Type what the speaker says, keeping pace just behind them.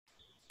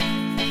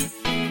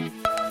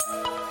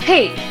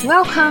Hey,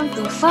 welcome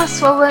to Fast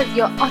Forward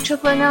Your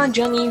Entrepreneur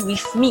Journey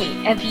with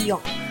me, Abby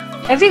Yong.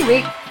 Every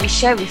week, we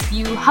share with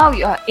you how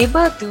you are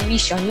able to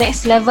reach your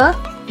next level,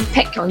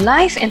 impact your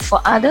life and for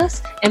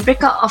others, and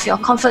break out of your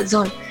comfort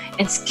zone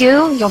and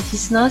scale your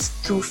business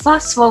to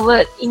fast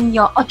forward in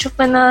your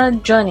entrepreneur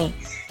journey.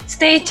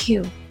 Stay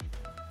tuned.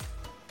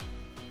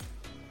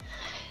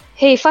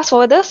 Hey, fast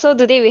forwarder. So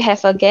today we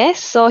have a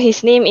guest. So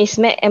his name is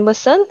Matt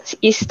Emerson.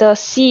 He's the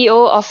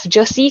CEO of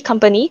Jersey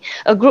Company,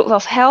 a group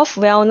of health,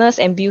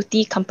 wellness, and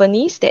beauty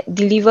companies that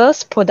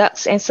delivers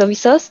products and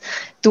services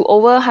to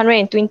over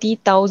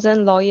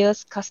 120,000 loyal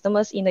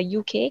customers in the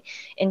UK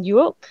and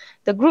Europe.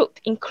 The group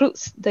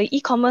includes the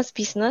e-commerce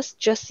business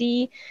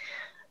Jersey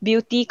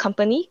Beauty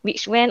Company,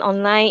 which went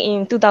online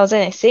in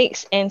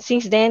 2006, and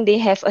since then they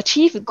have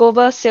achieved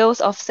global sales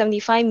of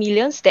 75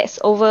 million. That's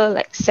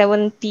over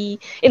 7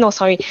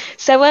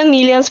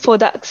 million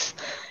products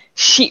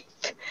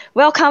shipped.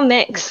 Welcome,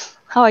 Max.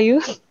 How are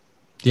you?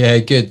 Yeah,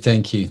 good.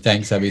 Thank you.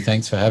 Thanks, Abby.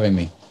 Thanks for having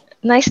me.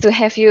 Nice to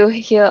have you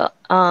here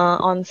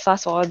on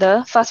Fast Forward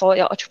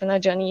Your Entrepreneur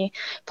Journey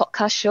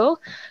podcast show.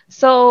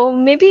 So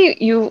maybe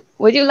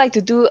would you like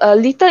to do a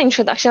little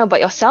introduction about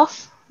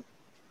yourself?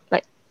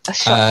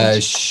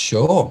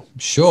 Sure.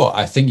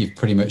 I think you've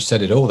pretty much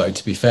said it all, though,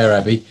 to be fair,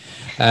 Abby.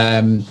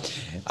 I've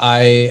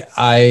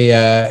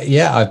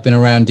been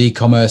around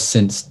e-commerce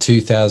since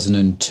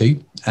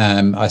 2002.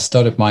 I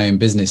started my own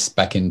business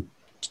back in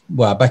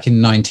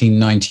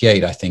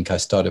 1998. I think I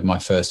started my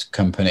first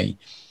company,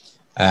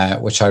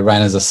 which I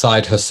ran as a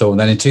side hustle. And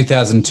then in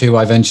 2002,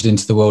 I ventured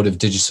into the world of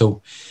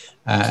digital,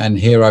 and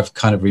here I've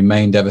kind of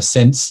remained ever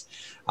since.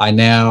 I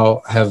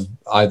now have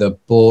either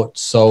bought,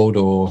 sold,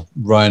 or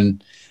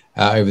run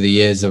over the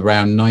years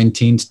around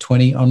 19 to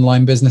 20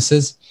 online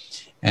businesses.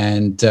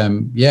 And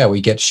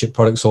we get to ship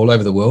products all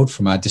over the world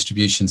from our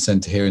distribution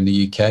center here in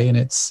the UK. And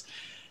it's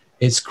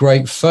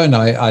great fun.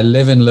 I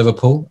live in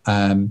Liverpool.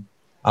 I'm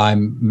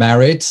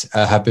married,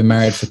 have been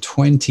married for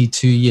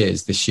 22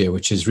 years this year,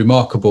 which is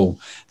remarkable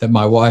that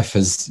my wife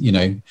has,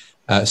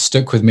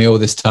 stuck with me all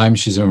this time.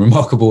 She's a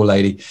remarkable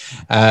lady.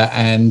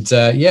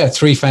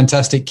 3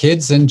 fantastic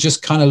kids and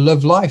just kind of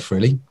love life,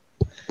 really.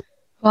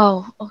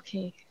 Wow.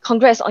 Okay.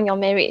 Congrats on your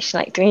marriage.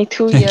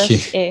 22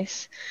 years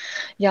is,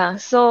 yeah.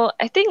 So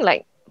I think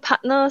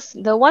partners,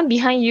 the one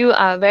behind you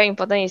are very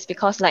important is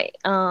because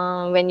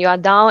when you are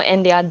down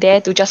and they are there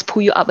to just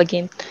pull you up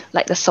again,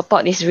 the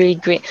support is really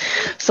great.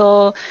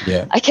 So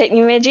yeah. I can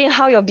imagine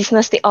how your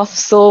business take off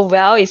so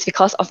well is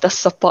because of the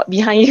support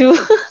behind you.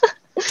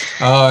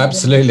 Oh,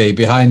 absolutely.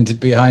 Behind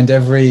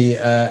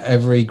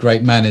every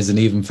great man is an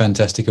even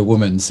fantastical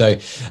woman. So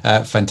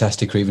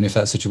fantastic, even if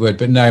that's such a word.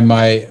 But no,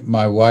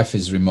 my wife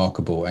is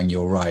remarkable, and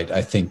you're right.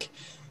 I think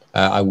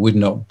I would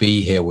not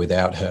be here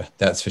without her.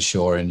 That's for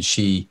sure. And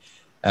she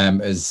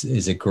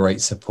is a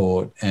great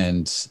support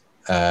and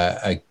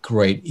a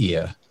great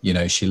ear.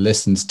 She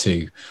listens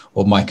to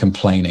all my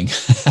complaining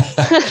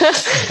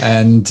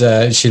and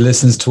she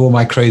listens to all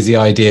my crazy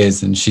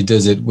ideas, and she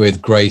does it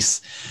with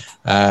grace.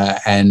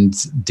 And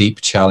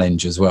deep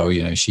challenge as well.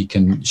 She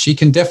can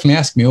definitely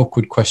ask me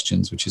awkward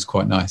questions, which is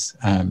quite nice.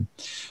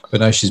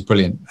 But no, she's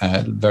brilliant.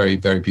 Very,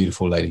 very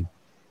beautiful lady.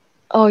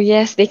 Oh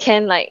yes, they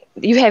can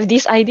you have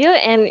this idea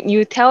and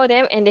you tell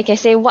them, and they can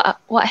say what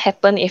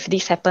happened if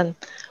this happened.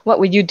 What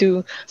would you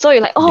do? So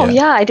you're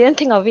I didn't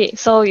think of it.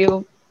 So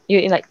you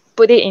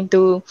put it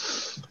into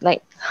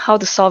how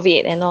to solve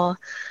it and all.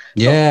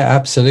 Yeah,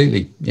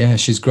 absolutely. Yeah,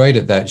 she's great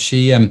at that.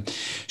 She's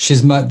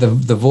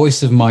the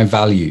voice of my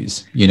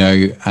values.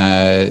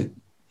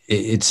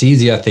 It's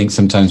easy, I think,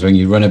 sometimes when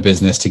you run a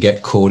business to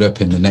get caught up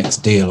in the next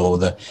deal or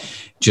the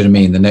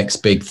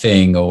next big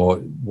thing or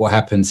what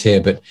happens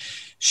here. But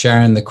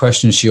Sharon, the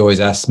question she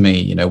always asks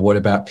me, what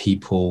about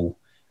people?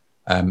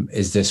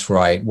 Is this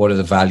right? What are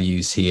the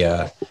values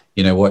here?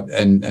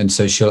 And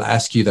so she'll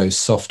ask you those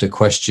softer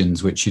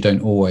questions, which you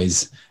don't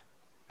always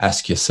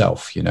ask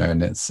yourself,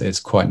 and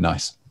it's quite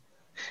nice.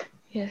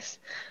 Yes.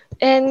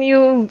 And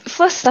you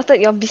first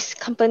started your business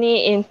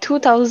company in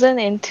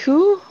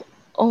 2002?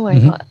 Oh my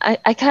God.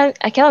 I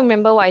cannot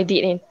remember what I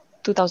did in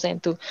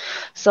 2002.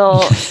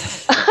 So,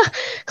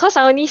 because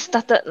I only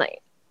started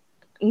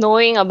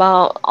knowing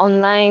about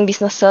online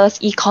businesses,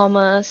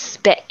 e-commerce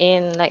back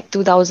in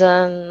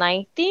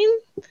 2019.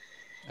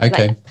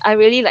 Okay. I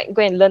really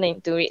go and learn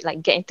into it,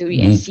 get into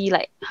it and see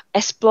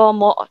explore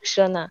more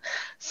options.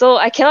 So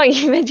I cannot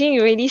imagine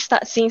you really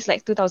start since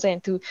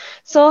 2002.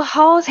 So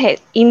how has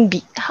it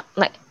been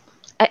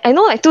I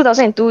know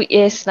 2002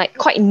 is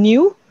quite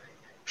new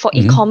for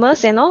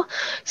e-commerce and all.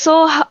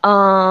 So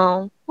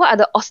what are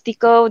the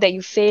obstacles that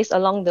you face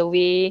along the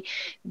way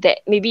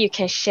that maybe you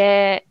can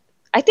share?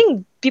 I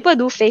think people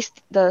do face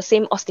the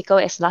same obstacle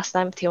as last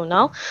time till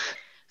now.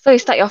 So you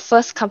start your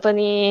first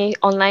company,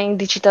 online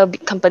digital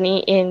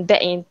company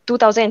back in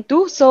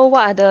 2002. So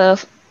what are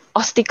the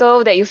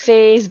obstacles that you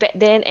faced back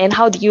then, and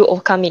how did you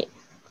overcome it?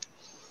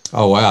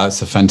 Oh, wow.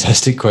 That's a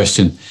fantastic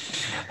question.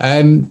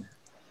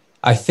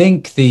 I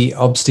think the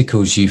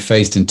obstacles you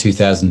faced in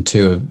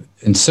 2002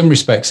 in some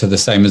respects are the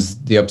same as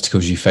the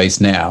obstacles you face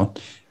now.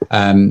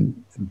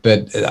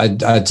 but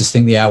I just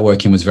think the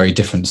outworking was very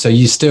different. So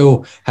you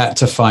still had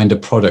to find a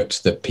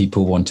product that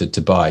people wanted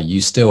to buy.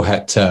 You still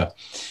had to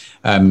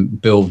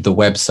build the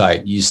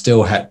website. You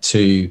still had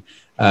to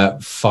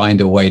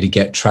find a way to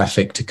get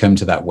traffic to come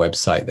to that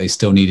website. They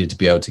still needed to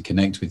be able to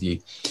connect with you.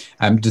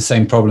 The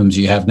same problems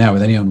you have now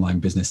with any online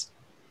business.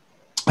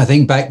 I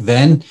think back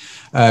then,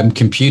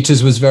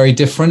 computers was very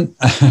different.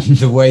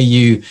 The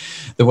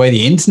way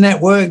the internet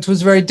worked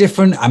was very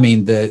different. I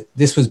mean,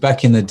 this was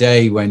back in the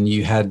day when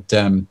you had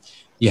dial-up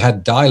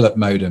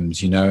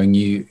modems,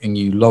 and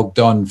you logged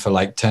on for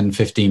like 10,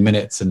 15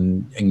 minutes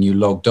and you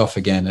logged off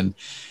again. And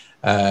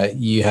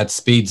you had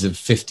speeds of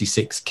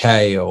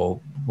 56K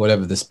or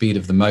whatever the speed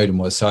of the modem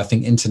was. So I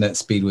think internet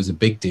speed was a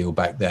big deal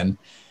back then.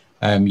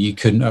 You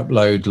couldn't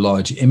upload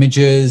large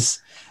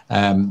images.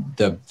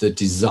 The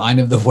design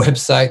of the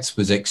websites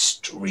was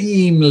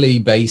extremely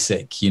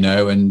basic,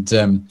 and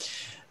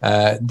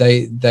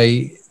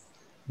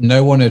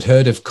no one had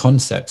heard of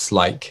concepts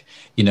like,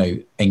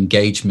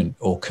 engagement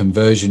or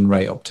conversion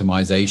rate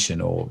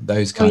optimization or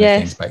those kind of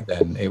things back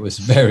then. It was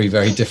very,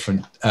 very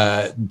different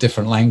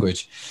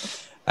language.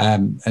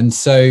 And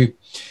so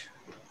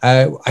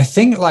I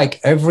think like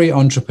every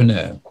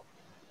entrepreneur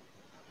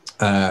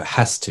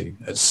has to,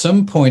 at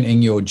some point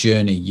in your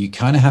journey, you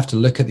kind of have to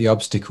look at the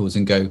obstacles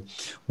and go,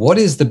 what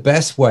is the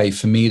best way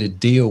for me to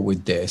deal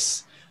with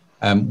this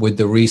with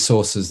the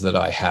resources that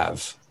I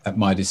have at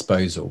my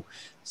disposal?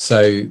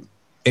 So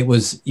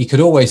you could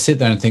always sit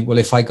there and think, well,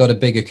 if I got a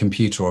bigger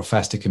computer or a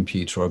faster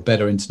computer or a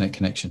better internet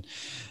connection,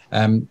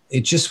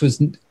 it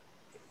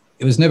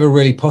was never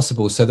really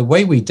possible. So the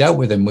way we dealt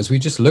with them was we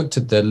just looked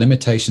at the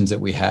limitations that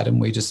we had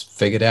and we just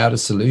figured out a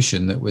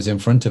solution that was in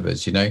front of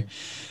us,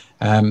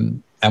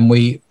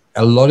 and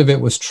a lot of it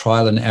was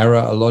trial and error.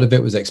 A lot of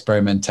it was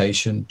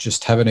experimentation,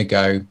 just having a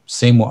go,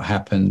 seeing what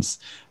happens,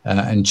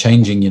 and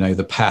changing,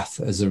 the path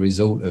as a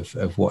result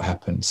of what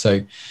happened.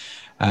 So,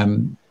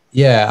 and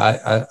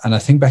I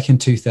think back in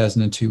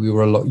 2002, we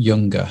were a lot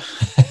younger.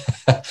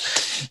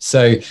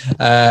 So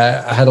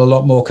I had a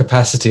lot more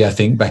capacity, I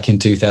think, back in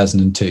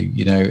 2002.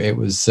 It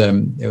was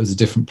a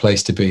different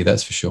place to be,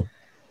 that's for sure.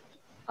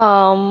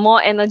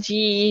 More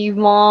energy,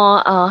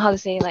 more,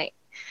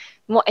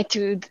 more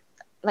attitude.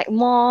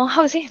 More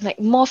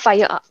more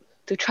fire up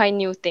to try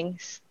new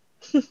things.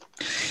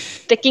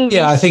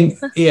 I think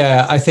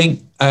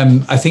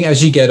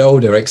as you get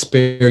older,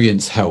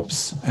 experience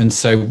helps. And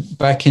so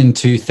back in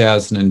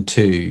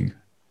 2002,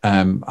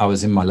 I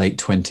was in my late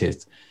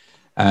 20s,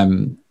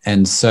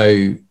 and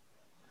so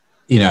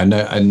and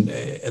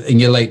in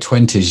your late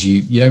 20s,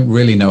 you don't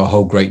really know a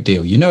whole great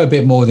deal. You know a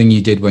bit more than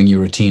you did when you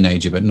were a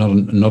teenager, but not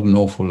an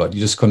awful lot.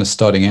 You're just kind of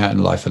starting out in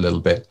life a little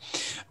bit.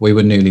 We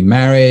were newly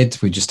married.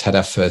 We just had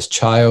our first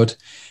child.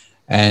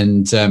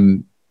 And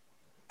so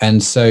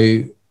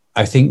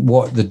I think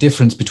what the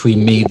difference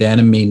between me then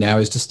and me now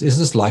is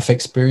just life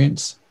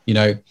experience.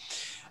 I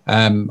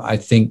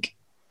think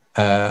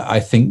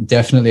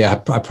definitely I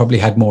probably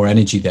had more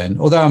energy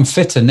then, although I'm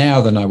fitter now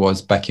than I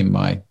was back in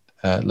my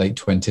late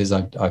 20s.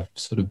 I've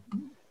sort of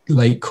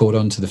late caught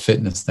on to the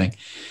fitness thing.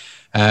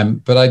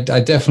 But I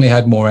definitely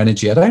had more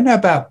energy. I don't know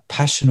about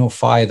passion or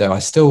fire though. I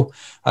still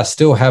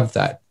have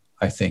that.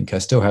 I think I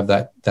still have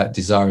that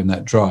desire and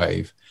that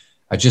drive.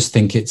 I just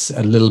think it's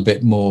a little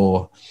bit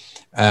more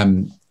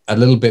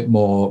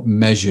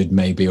measured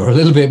maybe, or a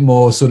little bit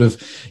more sort of,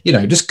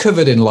 just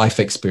covered in life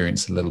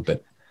experience a little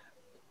bit.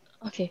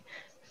 Okay.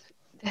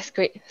 That's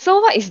great. So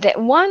what is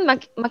that one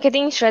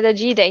marketing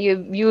strategy that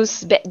you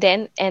used back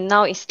then and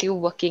now is still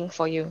working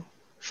for you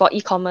for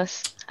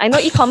e-commerce? I know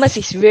e-commerce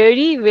is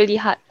really, really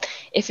hard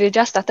if you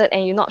just started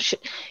and you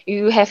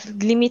have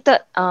limited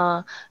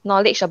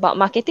knowledge about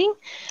marketing,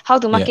 how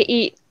to market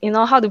it,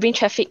 how to bring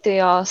traffic to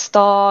your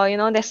store.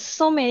 There's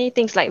so many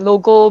things like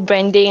logo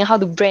branding, how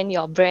to brand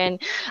your brand.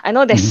 I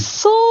know there's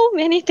so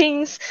many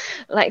things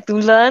like to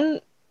learn.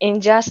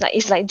 It's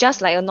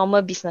just like a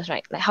normal business,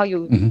 right? Like how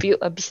you build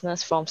a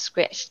business from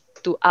scratch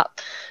to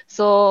up.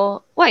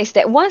 So what is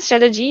that one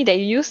strategy that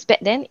you used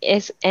back then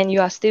and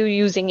you are still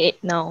using it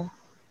now?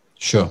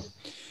 Sure.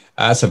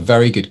 That's a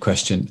very good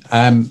question.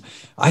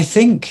 I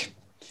think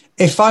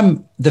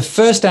the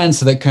first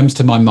answer that comes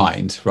to my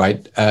mind,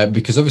 right?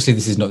 Because obviously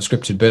this is not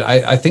scripted, but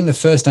I think the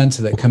first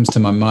answer that comes to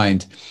my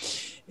mind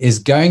is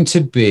going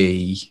to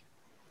be,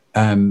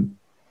 let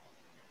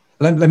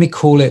me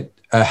call it,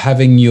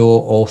 having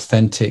your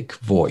authentic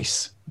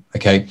voice.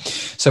 Okay.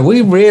 So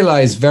we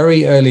realized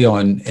very early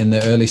on in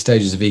the early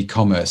stages of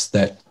e-commerce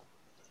that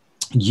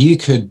you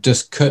could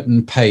just cut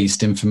and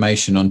paste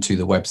information onto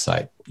the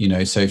website.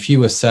 So if you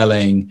were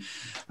selling,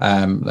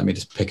 let me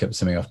just pick up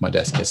something off my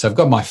desk here. So I've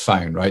got my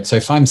phone, right? So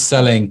if I'm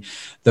selling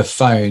the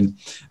phone,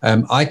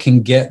 I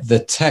can get the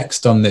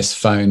text on this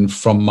phone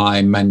from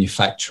my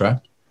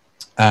manufacturer,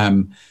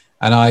 and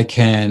I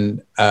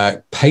can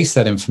paste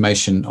that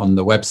information on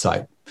the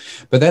website.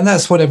 But then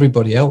that's what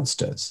everybody else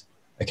does.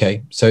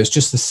 Okay. So it's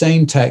just the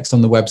same text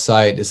on the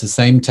website. It's the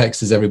same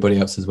text as everybody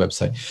else's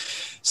website.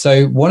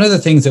 So one of the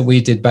things that we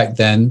did back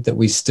then that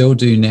we still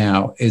do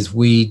now is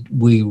we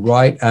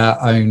write our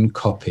own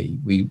copy.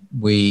 We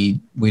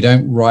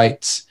don't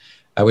write.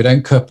 We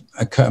don't cut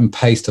and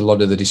paste a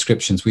lot of the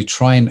descriptions. We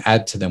try and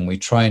add to them. We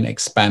try and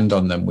expand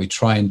on them. We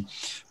try and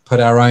put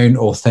our own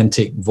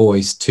authentic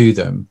voice to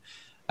them,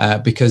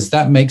 because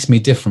that makes me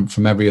different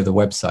from every other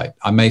website.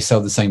 I may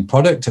sell the same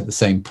product at the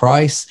same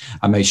price.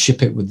 I may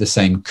ship it with the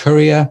same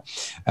courier.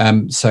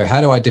 So how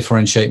do I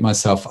differentiate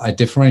myself? I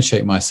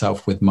differentiate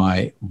myself with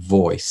my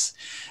voice.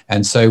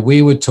 And so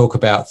we would talk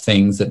about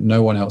things that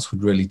no one else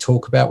would really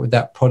talk about with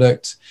that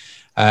product.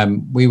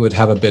 We would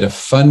have a bit of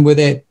fun with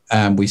it.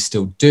 We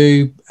still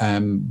do.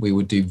 We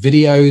would do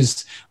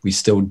videos. We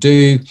still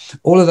do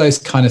all of those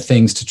kind of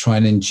things to try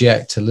and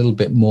inject a little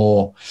bit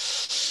more.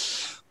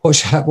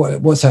 What's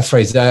that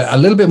phrase? A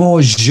little bit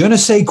more je ne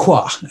sais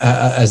quoi,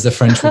 as the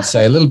French would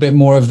say. A little bit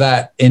more of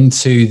that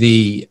into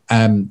the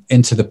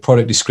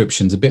product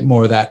descriptions. A bit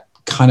more of that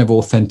kind of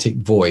authentic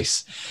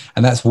voice.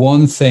 And that's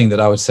one thing that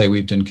I would say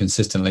we've done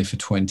consistently for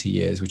 20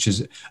 years, which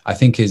is, I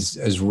think,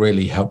 has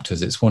really helped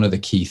us. It's one of the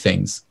key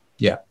things.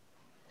 Yeah.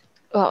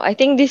 Well, I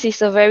think this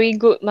is a very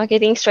good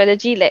marketing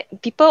strategy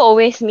that people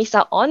always miss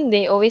out on.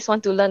 They always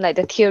want to learn like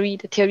the theory,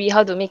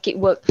 how to make it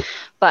work.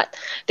 But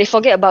they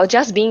forget about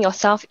just being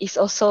yourself is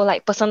also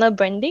like personal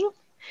branding.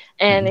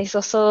 And it's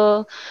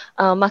also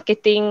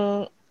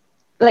marketing.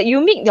 Like you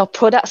make your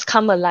products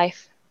come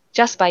alive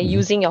just by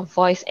using your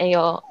voice and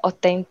your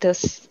authentic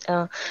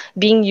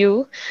being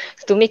you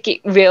to make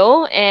it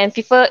real. And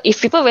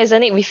if people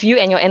resonate with you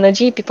and your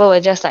energy, people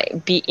will just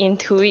like be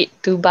into it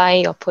to buy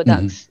your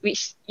products,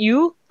 which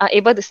you are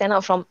able to stand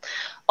out from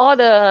all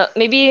the,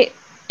 maybe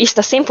it's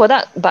the same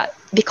product, but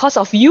because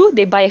of you,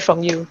 they buy it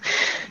from you.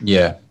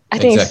 Yeah, I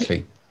think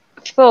exactly.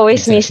 People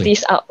always miss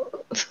this out.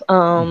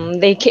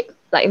 They keep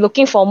like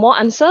looking for more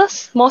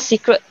answers, more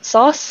secret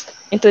sauce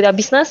into their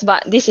business,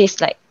 but this is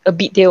like a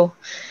big deal.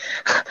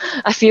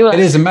 I feel like it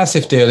is a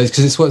massive deal. It's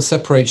because it's what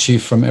separates you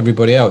from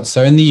everybody else.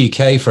 So in the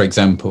UK, for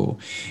example,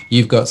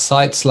 you've got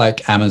sites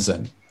like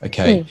Amazon,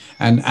 okay?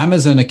 And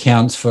Amazon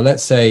accounts for,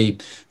 let's say,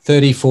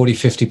 30, 40,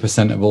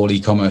 50% of all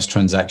e-commerce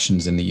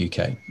transactions in the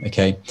UK,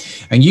 okay?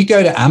 And you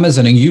go to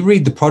Amazon and you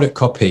read the product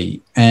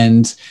copy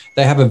and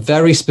they have a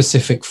very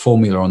specific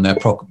formula on their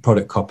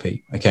product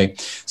copy, okay?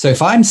 So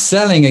if I'm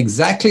selling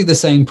exactly the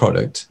same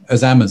product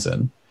as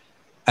Amazon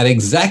at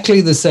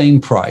exactly the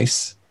same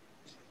price,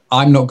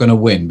 I'm not going to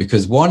win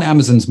because one,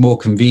 Amazon's more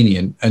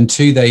convenient, and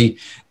two,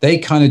 they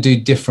kind of do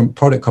different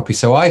product copy.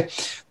 So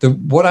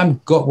what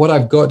I've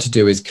got to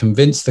do is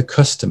convince the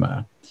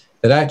customer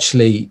that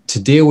actually to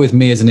deal with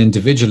me as an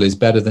individual is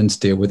better than to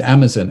deal with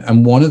Amazon.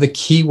 And one of the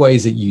key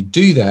ways that you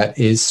do that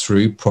is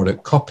through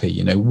product copy,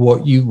 you know,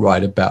 what you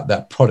write about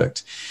that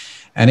product.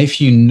 And if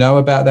you know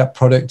about that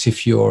product,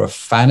 if you're a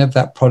fan of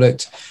that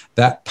product,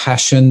 that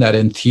passion, that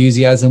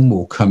enthusiasm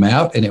will come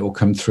out and it will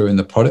come through in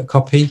the product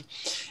copy.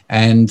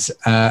 And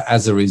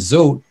as a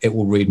result, it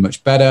will read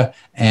much better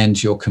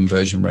and your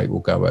conversion rate will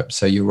go up.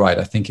 So you're right.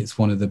 I think it's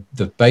one of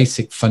the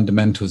basic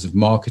fundamentals of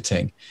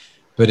marketing,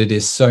 but it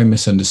is so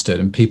misunderstood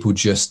and people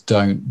just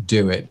don't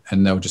do it.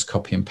 And they'll just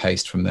copy and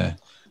paste from their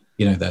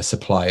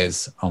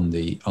suppliers on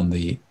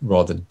the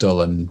rather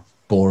dull and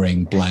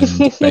boring,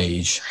 bland,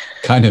 beige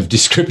kind of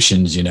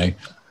descriptions, you know.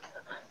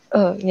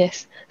 Oh,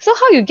 yes. So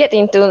how you get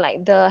into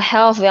like the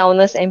health,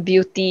 wellness and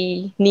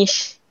beauty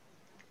niche,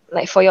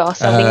 like for your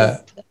selling?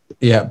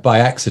 Yeah, by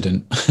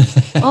accident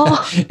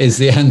is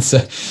the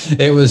answer.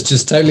 It was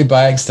just totally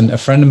by accident. A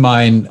friend of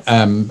mine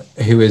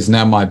who is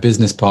now my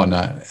business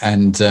partner,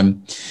 and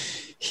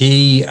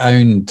he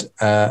owned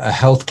a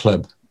health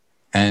club,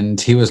 and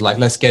he was like,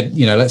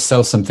 let's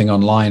sell something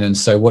online. And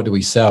so what do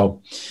we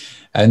sell?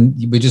 And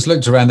we just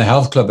looked around the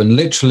health club, and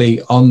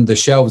literally on the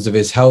shelves of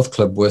his health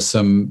club were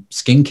some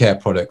skincare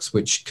products,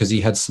 because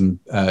he had some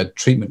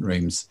treatment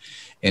rooms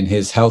in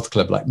his health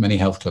club, like many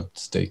health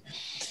clubs do.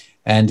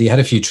 And he had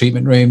a few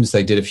treatment rooms.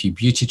 They did a few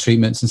beauty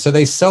treatments. And so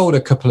they sold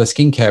a couple of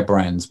skincare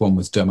brands. One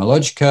was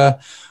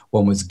Dermalogica,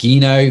 one was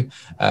Guino,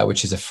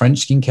 which is a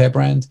French skincare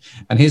brand.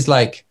 And he's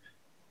like,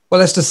 well,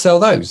 let's just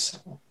sell those.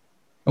 And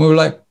we were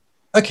like,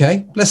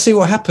 okay, let's see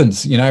what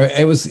happens. You know,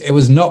 it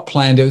was not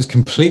planned. It was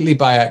completely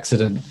by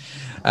accident.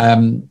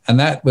 And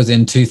that was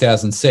in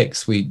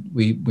 2006.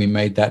 We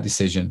made that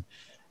decision.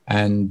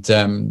 And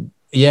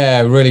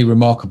yeah, really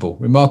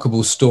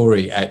remarkable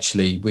story,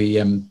 actually.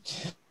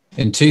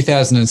 In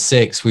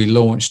 2006, we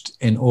launched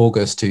in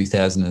August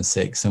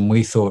 2006, and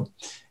we thought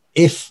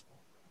if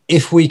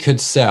we could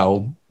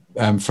sell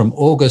from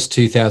August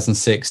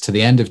 2006 to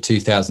the end of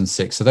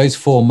 2006, so those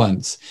 4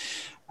 months,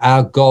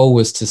 our goal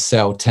was to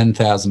sell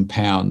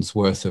 £10,000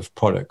 worth of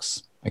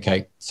products.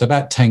 Okay, so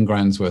about 10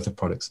 grand's worth of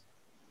products.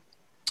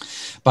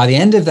 By the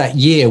end of that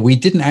year, we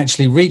didn't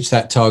actually reach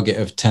that target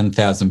of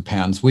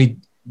 £10,000.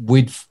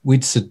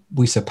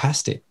 We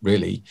surpassed it,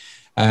 really.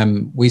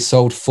 We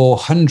sold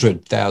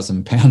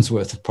 £400,000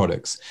 worth of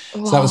products.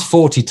 Wow. So that was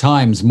 40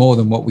 times more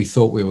than what we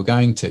thought we were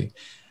going to,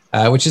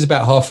 which is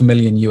about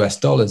 $500,000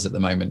 US at the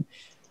moment.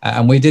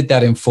 And we did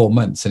that in 4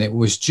 months, and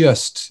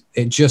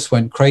it just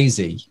went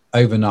crazy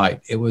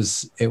overnight. It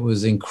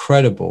was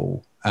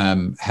incredible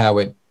how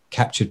it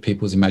captured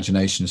people's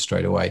imagination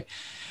straight away.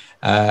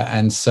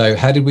 And so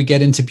how did we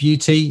get into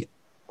beauty?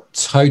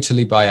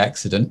 Totally by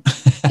accident.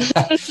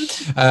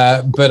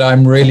 But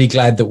I'm really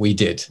glad that we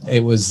did.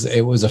 It was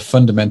a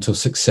fundamental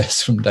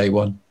success from day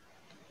one.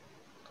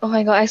 Oh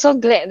my God, I'm so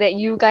glad that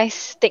you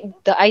guys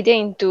take the idea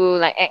into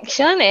like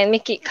action and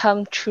make it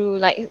come true.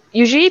 Like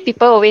usually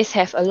people always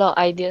have a lot of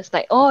ideas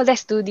like, oh,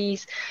 let's do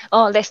this,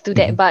 oh, let's do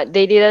that, but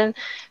they didn't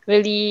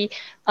really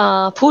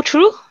pull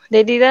through.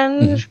 They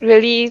didn't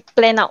really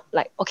plan out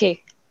like,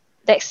 okay,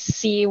 let's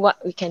see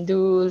what we can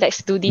do.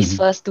 Let's do this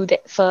first, do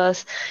that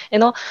first. You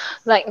know,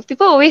 like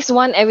people always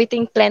want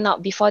everything planned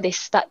out before they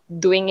start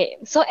doing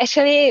it. So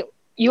actually,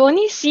 you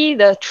only see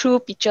the true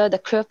picture, the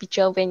clear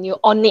picture when you're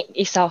on it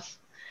itself.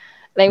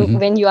 Like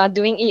when you are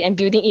doing it and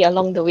building it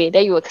along the way,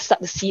 then you will start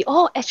to see,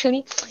 oh,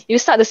 actually, you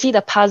start to see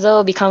the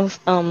puzzle become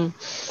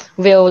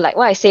real. Like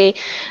what I say,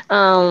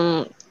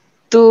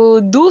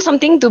 to do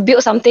something, to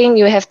build something,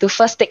 you have to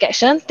first take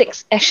action. Take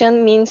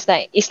action means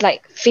like it's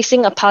like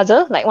fixing a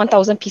puzzle, like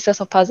 1,000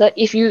 pieces of puzzle.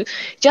 If you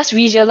just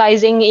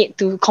visualizing it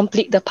to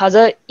complete the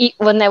puzzle, it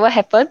will never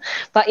happen.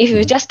 But if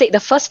you just take the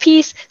first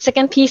piece,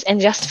 second piece,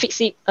 and just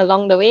fix it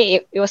along the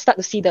way, you will start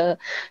to see the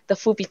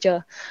full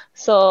picture.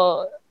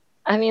 So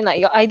I mean, like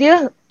your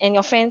idea and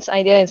your friend's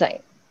idea is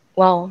like,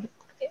 wow,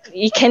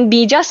 it can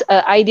be just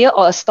an idea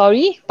or a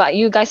story, but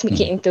you guys make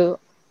it into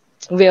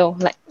real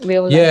life.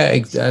 Yeah,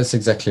 that's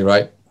exactly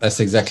right. That's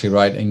exactly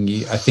right. And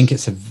I think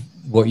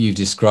what you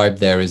described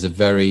there is a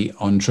very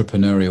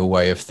entrepreneurial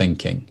way of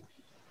thinking.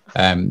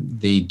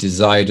 The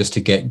desire just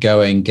to get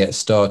going, get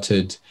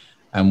started,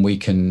 and we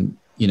can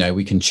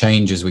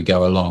change as we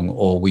go along,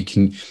 or we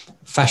can,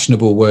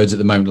 fashionable words at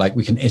the moment, like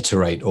we can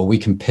iterate or we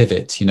can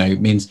pivot. It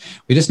means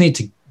we just need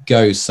to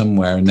go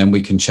somewhere, and then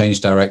we can change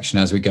direction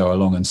as we go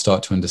along and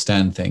start to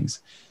understand things.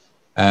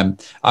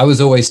 I was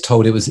always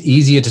told it was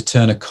easier to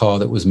turn a car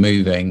that was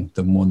moving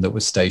than one that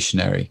was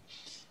stationary.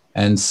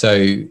 And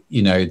so,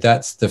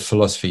 that's the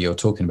philosophy you're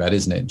talking about,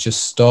 isn't it?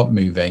 Just start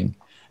moving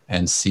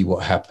and see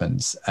what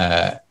happens,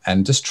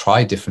 and just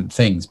try different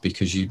things,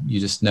 because you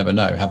just never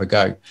know. Have a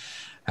go.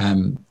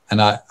 And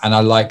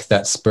I like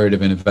that spirit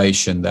of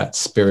innovation, that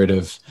spirit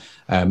of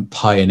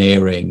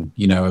pioneering,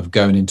 of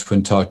going into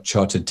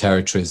uncharted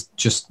territories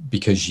just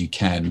because you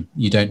can.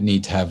 You don't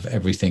need to have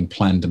everything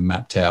planned and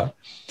mapped out.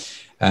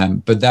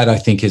 But that, I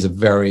think, is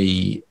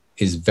very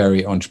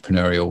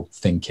entrepreneurial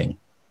thinking.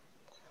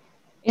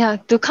 Yeah,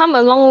 to come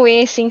a long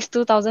way since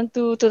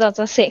 2002,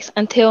 2006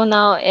 until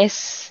now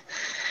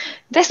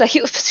that's a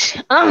huge,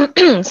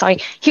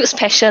 huge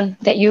passion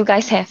that you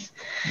guys have.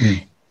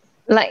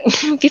 Like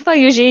people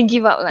usually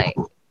give up like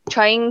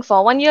trying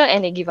for 1 year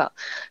and they give up.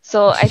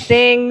 So I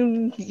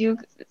think you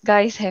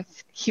guys have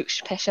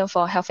huge passion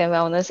for health and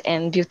wellness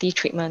and beauty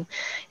treatment.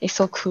 It's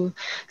so cool.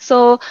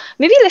 So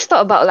maybe let's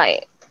talk about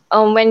like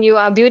when you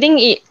are building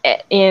it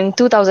in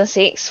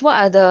 2006, what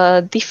are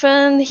the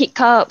different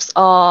hiccups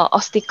or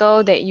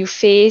obstacles that you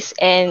face,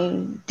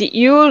 and did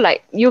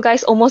you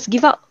guys almost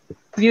give up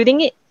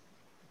building it?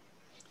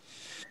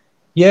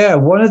 Yeah,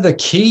 one of the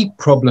key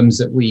problems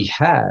that we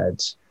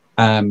had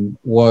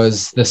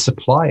was the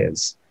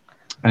suppliers.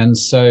 And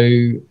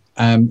so,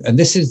 and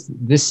this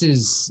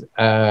is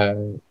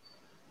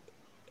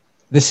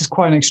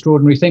quite an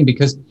extraordinary thing,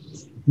 because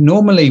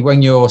normally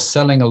when you're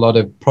selling a lot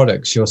of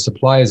products, your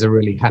suppliers are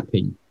really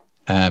happy,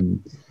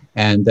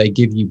 and they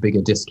give you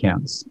bigger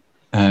discounts.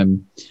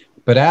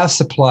 But our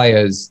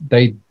suppliers,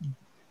 they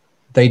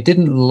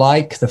didn't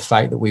like the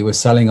fact that we were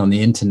selling on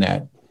the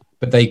internet,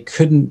 but they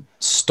couldn't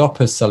stop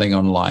us selling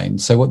online.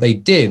 So what they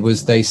did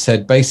was they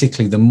said,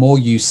 basically, the more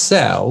you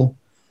sell,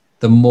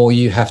 the more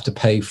you have to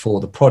pay for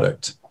the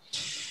product.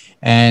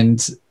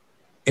 And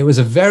it was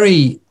a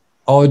very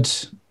odd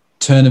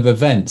turn of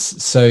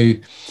events. So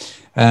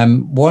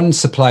one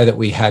supply that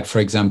we had, for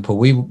example,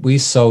 we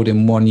sold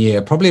in 1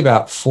 year probably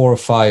about £4 or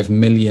 £5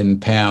 million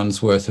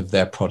worth of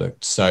their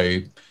product. So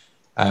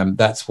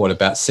that's what,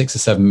 about $6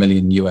 or $7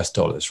 million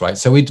US, right?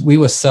 So we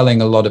were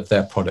selling a lot of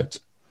their product.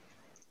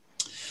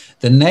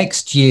 The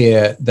next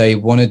year, they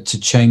wanted to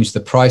change the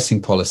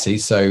pricing policy.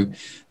 So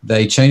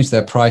they changed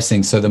their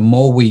pricing. So the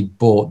more we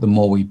bought, the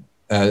more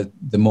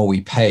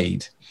we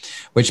paid,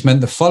 which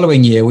meant the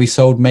following year we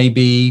sold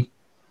maybe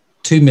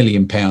 £2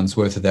 million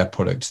worth of their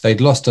product. They'd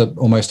lost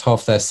almost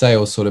half their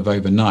sales sort of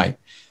overnight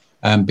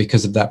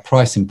because of that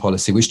pricing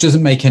policy, which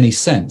doesn't make any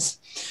sense.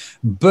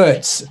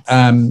 But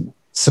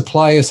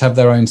suppliers have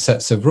their own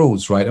sets of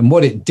rules, right? And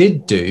what it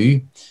did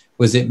do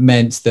was it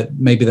meant that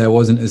maybe there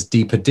wasn't as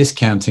deep a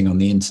discounting on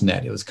the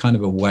internet. It was kind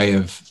of a way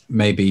of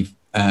maybe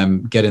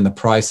getting the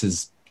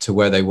prices to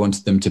where they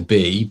wanted them to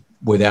be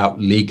without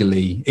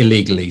illegally,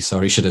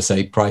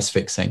 price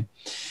fixing.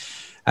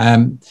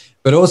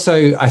 But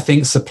also, I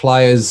think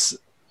suppliers,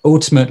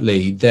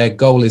 ultimately, their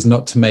goal is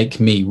not to make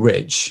me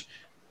rich.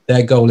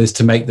 Their goal is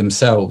to make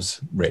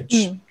themselves rich.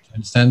 You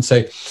understand?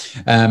 So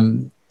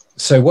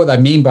so what I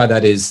mean by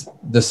that is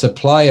the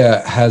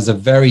supplier has a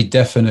very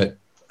definite,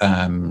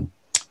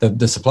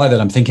 the supplier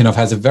that I'm thinking of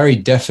has a very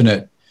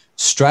definite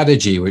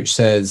strategy, which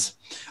says,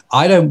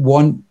 I don't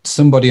want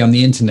somebody on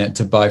the internet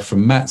to buy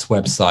from Matt's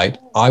website.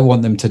 I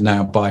want them to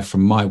now buy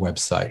from my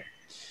website.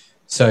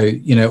 So,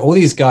 you know, all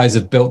these guys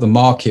have built the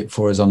market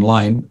for us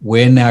online.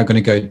 We're now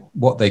going to go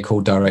what they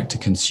call direct to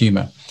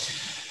consumer.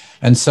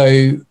 And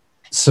so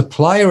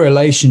supplier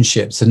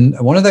relationships, and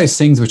one of those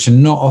things which are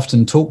not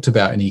often talked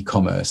about in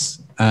e-commerce,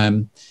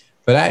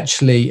 but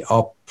actually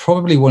are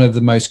probably one of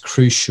the most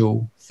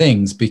crucial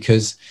things,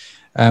 because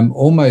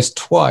almost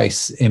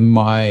twice in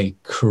my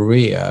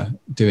career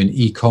doing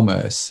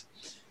e-commerce,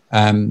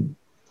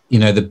 you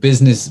know, the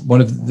business,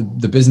 one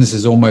of the business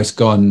has almost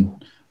gone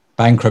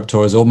bankrupt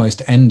or has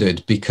almost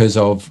ended because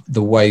of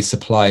the way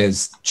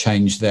suppliers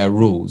change their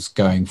rules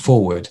going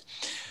forward.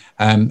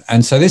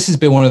 And so this has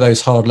been one of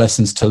those hard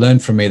lessons to learn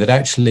from me, that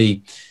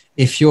actually,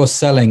 if you're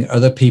selling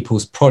other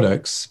people's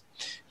products,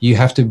 you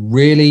have to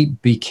really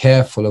be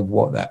careful of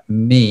what that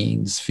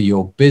means for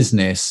your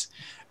business.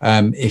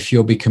 If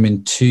you're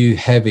becoming too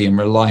heavy and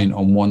reliant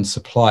on one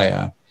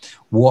supplier,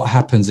 what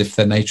happens if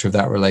the nature of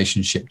that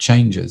relationship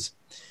changes?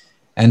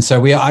 And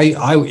so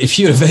if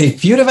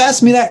you'd have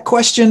asked me that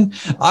question,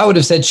 I would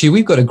have said to you,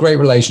 we've got a great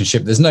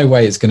relationship. There's no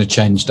way it's going to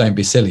change. Don't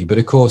be silly. But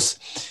of course,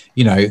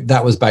 you know,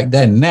 that was back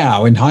then.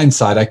 Now, in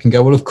hindsight, I can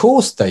go, well, of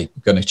course they're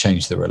going to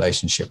change the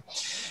relationship.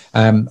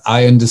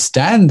 I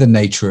understand the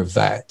nature of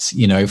that.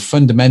 You know,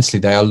 fundamentally,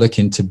 they are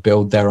looking to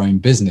build their own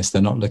business.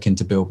 They're not looking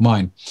to build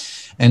mine.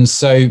 And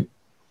so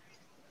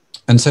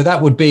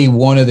that would be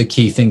one of the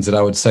key things that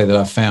I would say that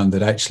I've found,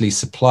 that actually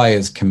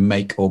suppliers can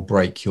make or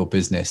break your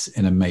business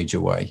in a major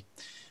way.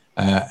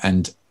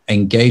 And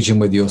engaging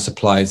with your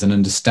suppliers and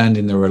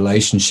understanding the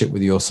relationship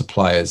with your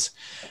suppliers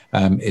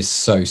is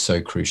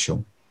so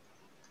crucial.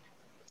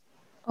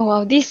 Oh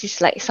wow, this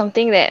is like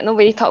something that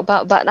nobody talk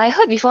about, but I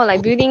heard before,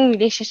 like building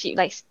relationship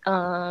like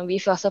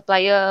with your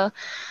supplier,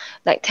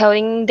 like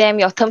telling them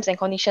your terms and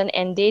condition,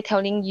 and they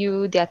telling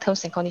you their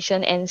terms and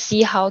condition, and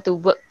see how to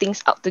work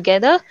things out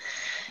together,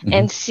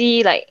 and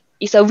see like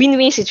it's a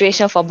win-win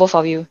situation for both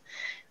of you.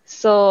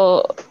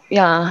 So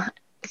yeah,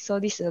 so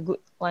this is a good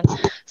one.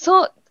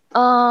 So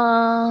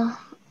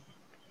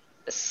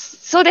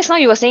so just now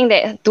you were saying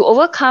that to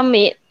overcome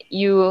it,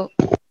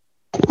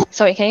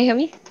 sorry, can you hear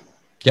me?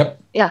 Yep.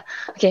 Yeah.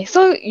 Okay.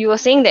 So you were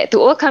saying that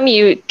to overcome it,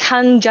 you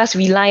can't just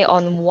rely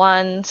on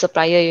one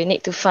supplier. You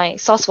need to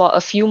source for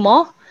a few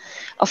more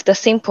of the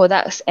same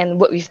products and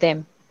work with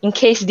them in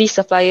case this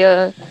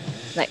supplier,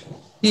 like.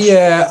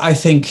 Yeah, I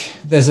think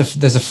there's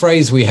a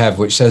phrase we have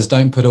which says,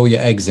 "Don't put all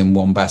your eggs in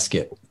one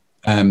basket."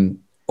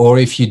 Or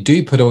if you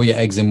do put all your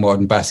eggs in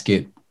one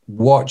basket,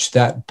 watch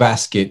that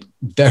basket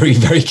very,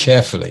 very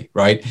carefully,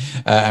 right?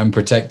 And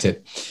protect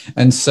it.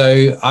 And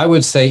so I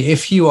would say,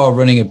 if you are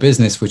running a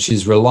business which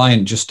is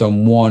reliant just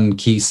on one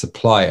key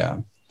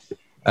supplier,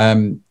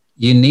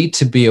 you need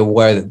to be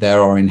aware that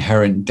there are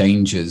inherent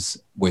dangers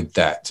with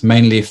that,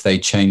 mainly if they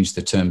change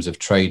the terms of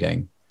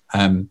trading.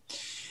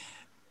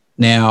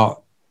 Now,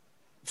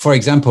 for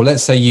example,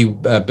 let's say you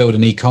build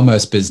an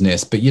e-commerce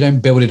business, but you don't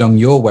build it on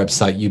your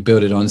website. You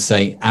build it on,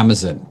 say,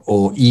 Amazon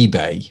or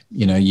eBay.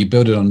 You know, you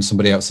build it on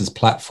somebody else's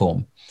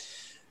platform.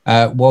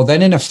 Well,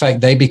 then in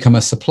effect, they become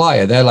a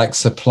supplier. They're like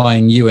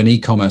supplying you an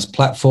e-commerce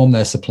platform.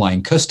 They're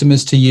supplying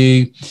customers to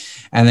you,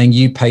 and then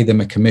you pay them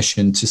a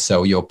commission to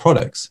sell your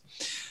products.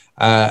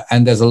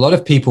 And there's a lot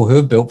of people who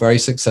have built very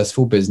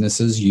successful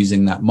businesses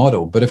using that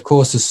model. But of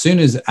course, as soon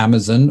as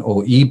Amazon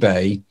or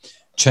eBay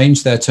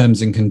change their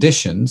terms and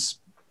conditions,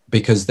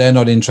 because they're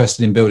not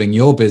interested in building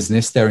your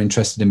business, they're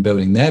interested in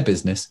building their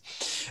business.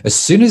 As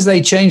soon as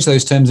they change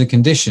those terms and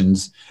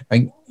conditions,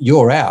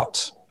 you're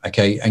out,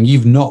 okay? And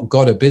you've not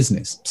got a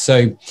business.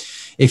 So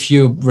if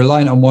you're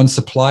reliant on one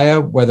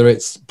supplier, whether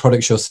it's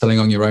products you're selling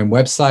on your own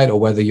website or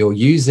whether you're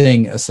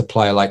using a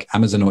supplier like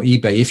Amazon or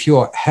eBay, if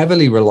you're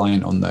heavily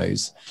reliant on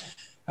those,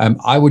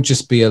 I would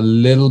just be a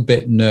little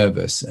bit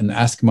nervous and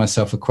ask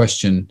myself a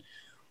question: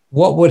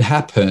 what would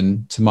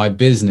happen to my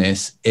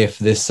business if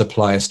this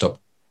supplier stopped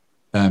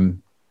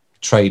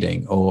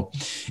trading? Or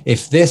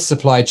if this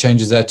supplier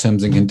changes their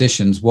terms and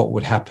conditions, what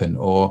would happen?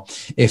 Or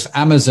if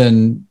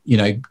Amazon, you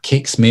know,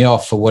 kicks me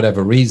off for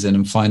whatever reason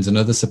and finds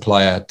another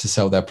supplier to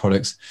sell their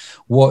products,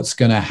 what's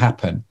going to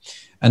happen?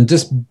 And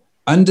just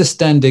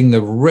understanding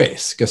the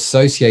risk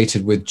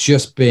associated with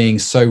just being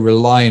so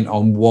reliant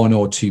on one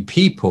or two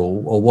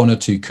people or one or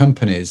two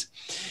companies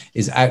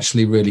is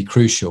actually really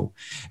crucial.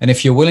 And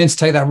if you're willing to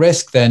take that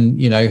risk, then,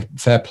 you know,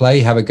 fair play,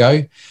 have a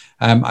go.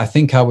 I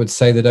think I would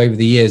say that over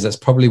the years, that's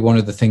probably one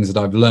of the things that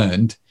I've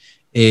learned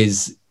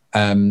is,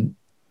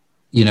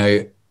 you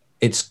know,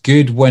 it's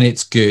good when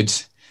it's good,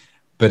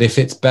 but if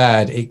it's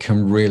bad, it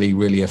can really,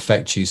 really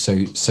affect you.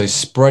 So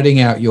spreading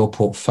out your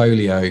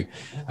portfolio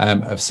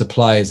of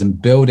suppliers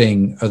and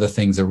building other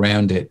things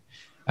around it,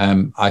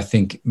 I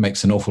think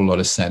makes an awful lot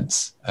of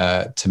sense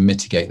to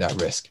mitigate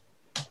that risk.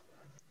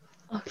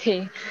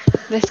 Okay,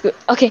 that's good.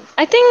 Okay,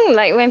 I think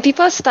like when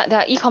people start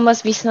their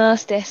e-commerce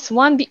business, there's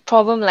one big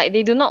problem, like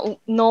they do not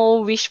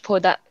know which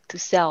product to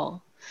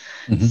sell.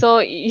 Hmm.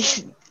 So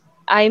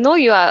I know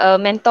you are a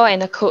mentor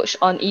and a coach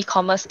on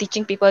e-commerce,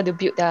 teaching people to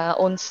build their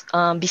own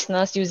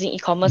business using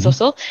e-commerce Hmm.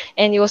 also,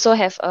 and you also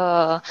have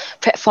a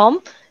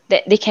platform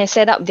that they can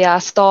set up their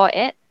store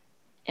at.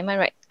 Am I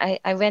right?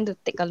 I went to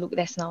take a look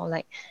just now.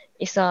 Like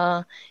it's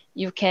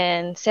you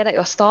can set up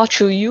your store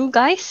through you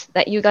guys.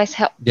 Like you guys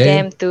help Yeah,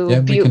 yeah, them to yeah.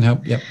 We build. can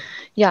help. Yep.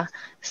 Yeah.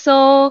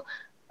 So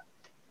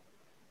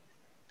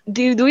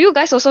do you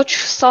guys also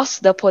source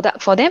the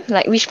product for them?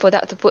 Like which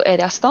product to put at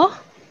their store?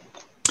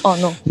 Oh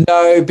no.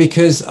 No,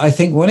 because I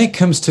think when it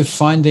comes to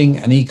finding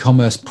an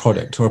e-commerce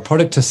product or a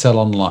product to sell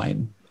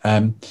online,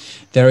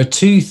 there are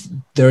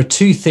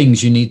two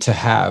things you need to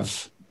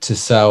have to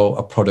sell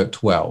a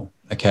product well.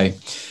 Okay,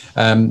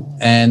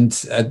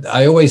 and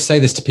I always say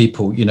this to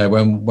people, you know,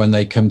 when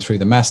they come through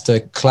the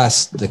master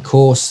class, the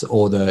course,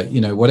 or the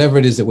whatever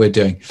it is that we're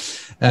doing.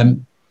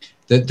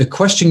 The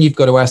question you've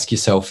got to ask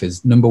yourself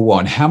is, number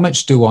one, how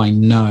much do I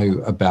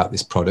know about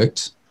this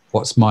product?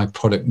 What's my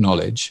product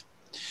knowledge?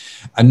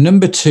 And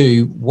number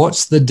two,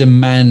 what's the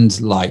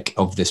demand like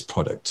of this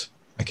product?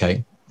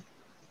 Okay.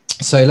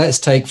 So let's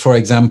take, for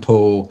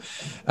example,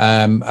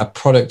 a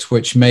product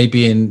which may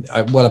be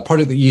a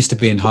product that used to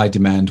be in high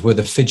demand were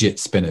the fidget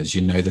spinners,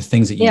 the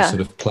things that you Yeah. sort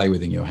of play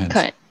with in your hands.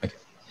 Correct. Okay.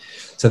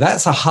 So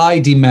that's a high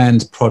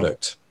demand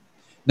product.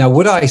 Now,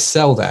 would I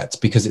sell that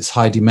because it's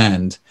high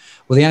demand?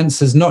 Well, the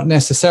answer is not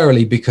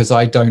necessarily, because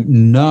I don't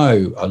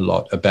know a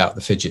lot about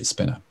the fidget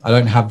spinner. I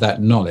don't have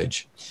that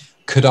knowledge.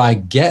 Could I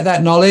get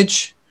that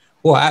knowledge?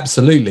 Well,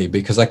 absolutely,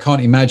 because I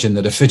can't imagine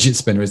that a fidget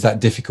spinner is that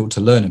difficult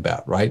to learn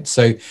about, right?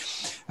 So,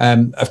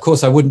 of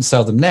course, I wouldn't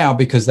sell them now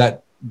because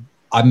that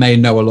I may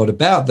know a lot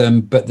about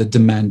them, but the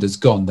demand is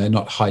gone. They're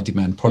not high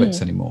demand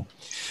products anymore.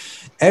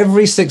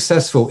 Every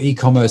successful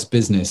e-commerce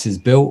business is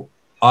built,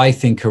 I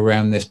think,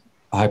 around this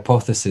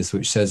hypothesis,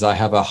 which says I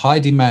have a high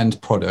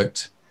demand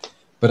product,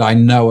 but I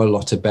know a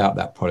lot about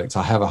that product.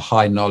 I have a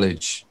high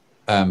knowledge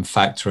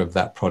factor of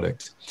that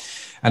product.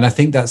 And I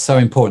think that's so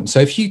important. So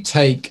if you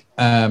take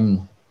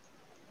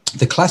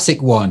the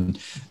classic one,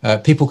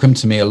 people come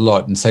to me a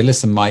lot and say,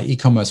 listen, my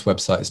e-commerce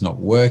website is not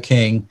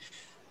working.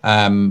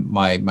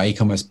 My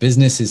e-commerce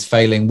business is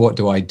failing. What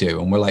do I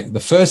do? And we're like, the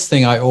first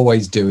thing I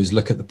always do is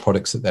look at the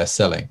products that they're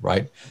selling,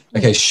 right?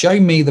 Okay, show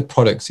me the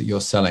products that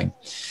you're selling.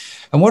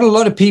 And what a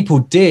lot of people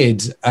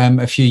did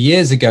a few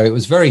years ago, it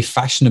was a very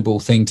fashionable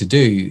thing to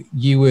do.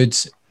 You would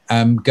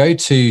go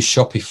to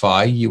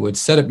Shopify, you would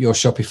set up your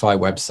Shopify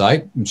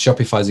website, and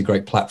Shopify is a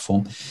great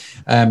platform.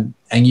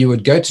 And you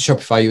would go to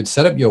Shopify, you would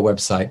set up your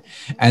website,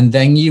 and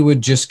then you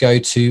would just go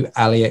to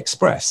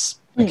AliExpress.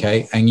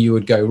 Okay. And you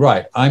would go,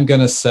 right, I'm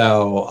going to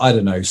sell, I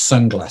don't know,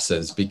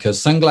 sunglasses,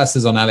 because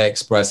sunglasses on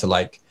AliExpress are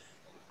like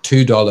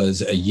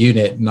 $2 a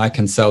unit, and I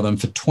can sell them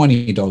for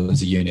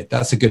 $20 a unit.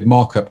 That's a good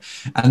markup.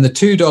 And the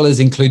 $2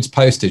 includes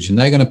postage, and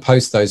they're going to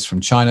post those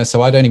from China.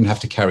 So I don't even have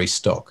to carry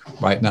stock,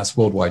 right? And that's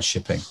worldwide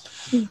shipping.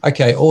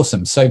 Okay,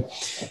 awesome. So,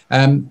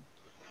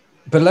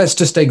 but let's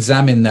just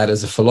examine that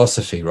as a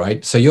philosophy,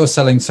 right? So you're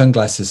selling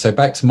sunglasses. So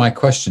back to my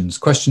questions.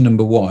 Question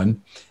number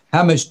one,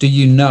 how much do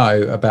you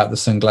know about the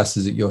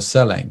sunglasses that you're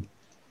selling?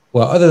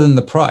 Well, other than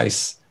the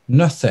price,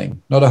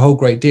 nothing, not a whole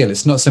great deal.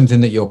 It's not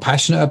something that you're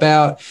passionate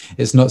about.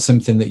 It's not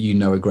something that you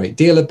know a great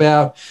deal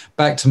about.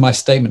 Back to my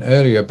statement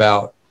earlier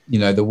about,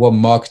 the one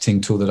marketing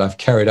tool that I've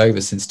carried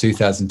over since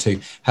 2002,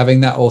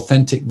 having that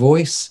authentic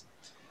voice.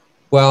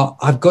 Well,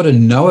 I've got to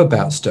know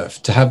about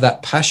stuff to have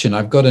that passion.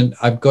 I've got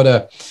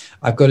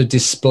to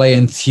display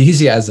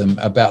enthusiasm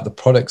about the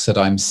products that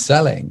I'm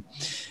selling.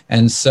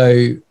 And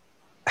so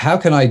how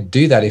can I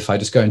do that if I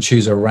just go and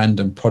choose a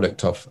random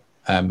product off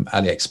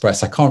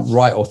AliExpress? I can't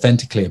write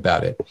authentically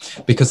about it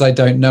because I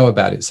don't know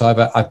about it.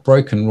 So I've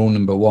broken rule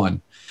number one.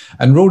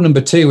 And rule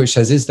number two, which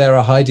says, is there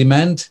a high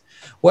demand?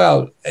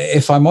 Well,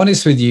 if I'm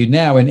honest with you,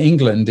 now in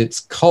England, it's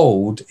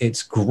cold,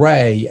 it's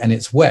grey, and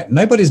it's wet.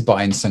 Nobody's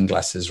buying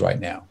sunglasses right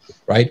now,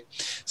 right?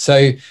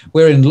 So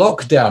we're in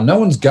lockdown. No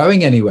one's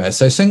going anywhere.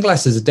 So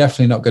sunglasses are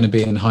definitely not going to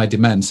be in high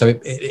demand. So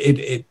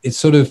it's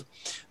sort of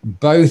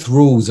both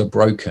rules are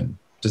broken.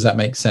 Does that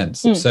make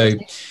sense? So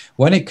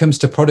when it comes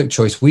to product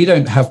choice, we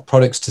don't have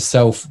products to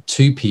sell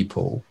to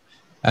people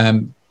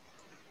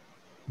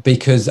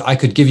because I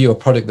could give you a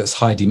product that's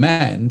high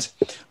demand,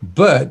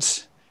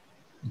 but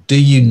do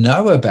you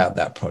know about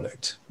that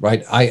product,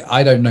 right?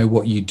 I don't know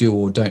what you do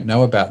or don't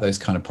know about those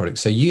kind of products.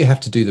 So you have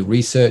to do the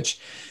research.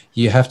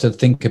 You have to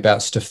think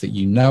about stuff that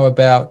you know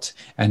about.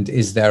 And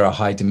is there a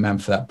high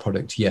demand for that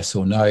product? Yes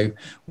or no?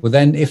 Well,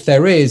 then if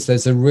there is,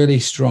 there's a really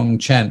strong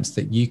chance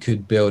that you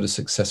could build a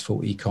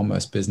successful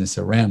e-commerce business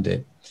around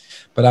it.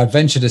 But I'd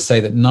venture to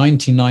say that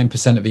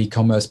 99% of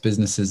e-commerce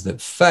businesses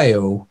that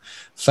fail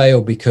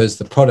because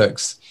the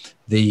products,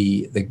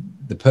 the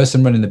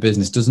person running the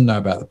business doesn't know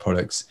about the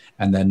products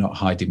and they're not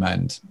high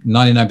demand.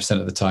 99%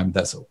 of the time,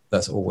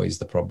 that's always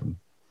the problem.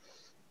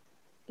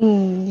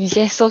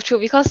 Yes, so true.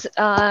 Because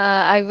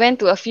I went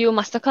to a few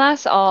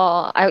masterclass,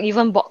 or I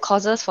even bought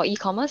courses for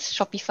e-commerce,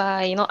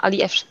 Shopify,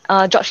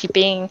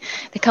 dropshipping,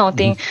 that kind of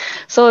thing.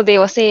 So they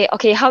will say,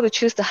 okay, how to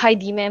choose the high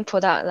demand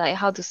product, like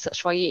how to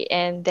search for it,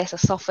 and there's a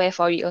software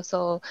for it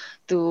also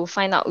to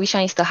find out which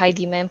one is the high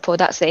demand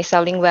products that is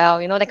selling well,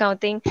 that kind of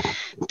thing.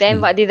 Then,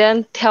 but they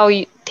didn't tell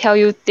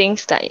you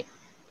things like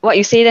what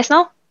you say just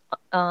now,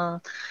 uh,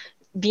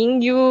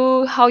 being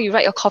you, how you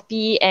write your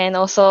copy, and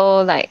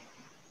also like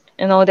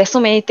there's so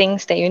many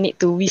things that you need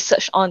to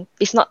research on.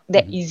 It's not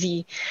that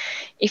easy.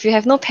 If you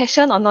have no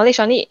passion or knowledge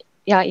on it,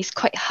 yeah, it's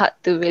quite hard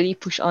to really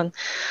push on.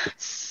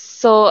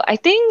 So I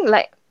think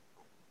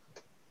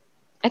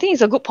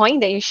it's a good point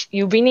that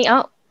you bring it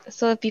out,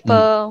 so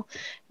people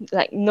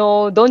like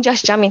no, don't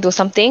just jump into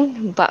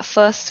something, but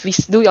first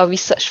do your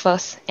research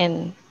first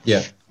and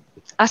Yeah.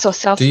 ask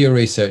yourself. Do your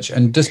research.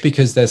 And just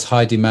because there's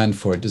high demand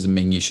for it doesn't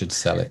mean you should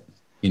sell it.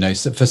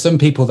 So for some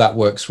people that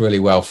works really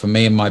well. For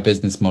me and my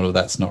business model,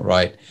 that's not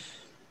right.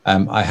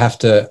 I have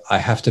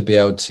to be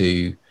able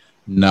to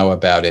know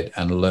about it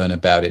and learn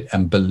about it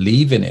and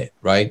believe in it,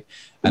 right?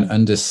 And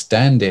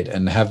understand it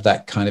and have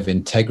that kind of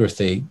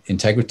integrity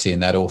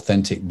and that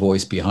authentic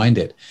voice behind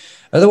it.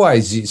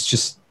 Otherwise, it's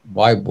just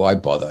why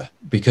bother?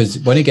 Because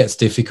when it gets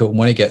difficult,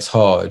 when it gets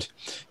hard,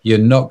 you're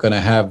not going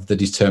to have the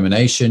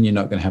determination, you're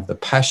not going to have the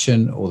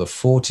passion or the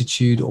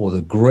fortitude or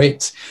the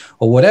grit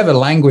or whatever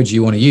language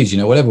you want to use,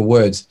 whatever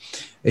words.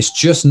 It's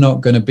just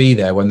not going to be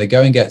there. When the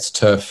going gets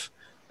tough,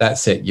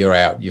 that's it, you're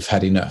out, you've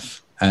had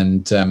enough.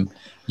 And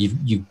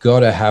you've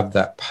got to have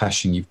that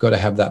passion, you've got to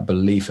have that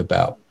belief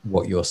about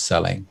what you're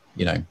selling.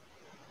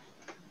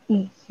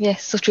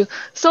 Yes, so true.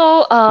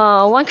 So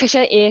one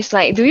question is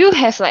like, do you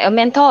have like a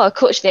mentor or a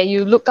coach that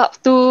you look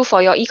up to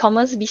for your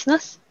e-commerce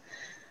business,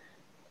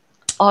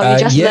 or you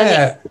just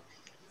learn it?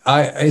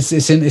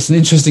 It's an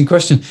interesting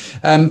question.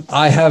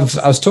 I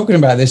was talking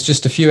about this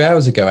just a few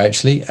hours ago,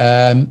 actually.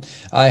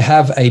 I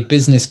have a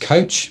business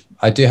coach.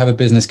 I do have a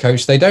business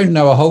coach. They don't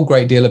know a whole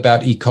great deal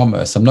about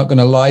e-commerce. I'm not going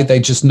to lie. They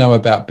just know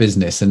about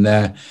business, and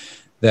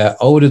they're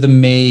older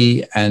than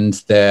me and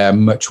they're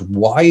much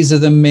wiser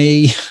than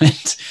me.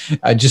 And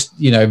I just,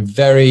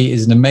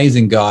 is an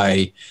amazing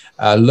guy.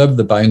 I love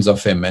the bones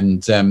off him.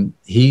 And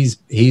he's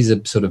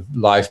a sort of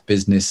life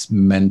business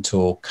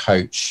mentor,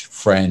 coach,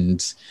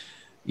 friend,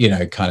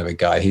 kind of a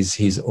guy.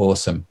 He's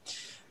awesome.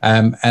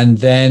 And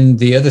then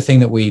the other thing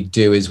that we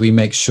do is we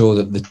make sure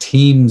that the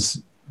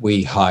teams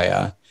we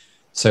hire,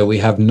 so we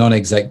have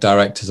non-exec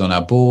directors on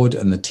our board,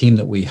 and the team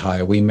that we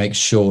hire, we make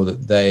sure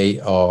that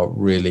they are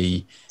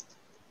really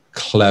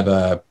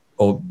clever,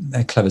 or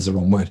clever is the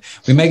wrong word.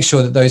 We make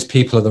sure that those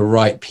people are the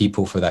right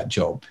people for that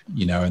job,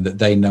 and that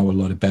they know a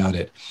lot about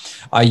it.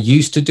 I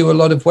used to do a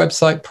lot of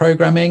website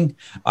programming.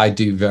 I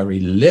do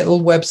very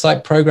little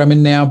website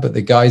programming now, but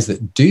the guys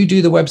that do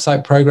the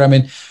website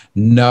programming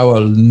know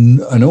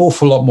an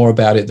awful lot more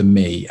about it than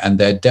me. And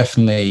they're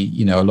definitely,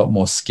 a lot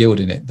more skilled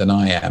in it than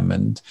I am.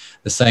 And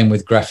the same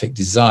with graphic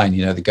design,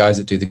 the guys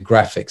that do the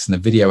graphics and the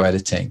video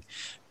editing,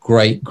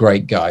 great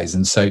guys.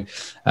 And so,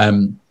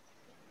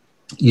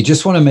 you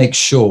just want to make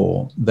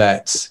sure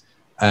that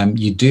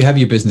you do have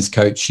your business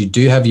coach, you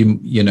do have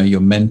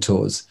your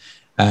mentors,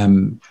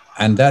 and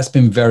that's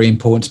been very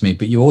important to me.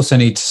 But you also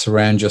need to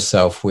surround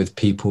yourself with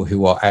people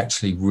who are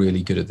actually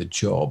really good at the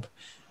job,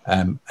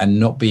 and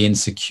not be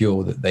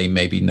insecure that they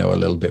maybe know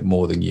a little bit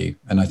more than you.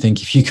 And I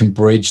think if you can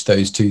bridge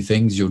those two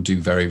things, you'll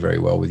do very, very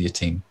well with your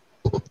team.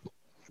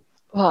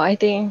 Well, I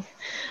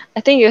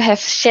think you have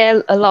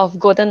shared a lot of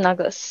golden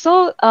nuggets.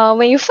 So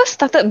when you first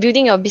started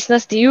building your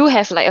business, do you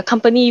have like a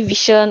company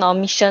vision or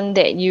mission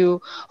that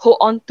you hold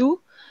on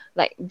to,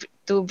 like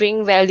to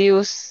bring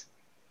values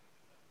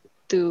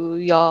to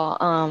your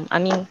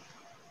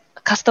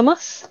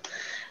customers?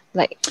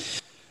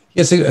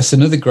 Yes, that's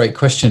another great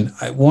question.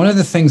 One of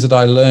the things that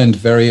I learned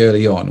very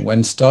early on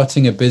when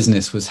starting a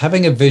business was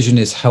having a vision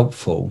is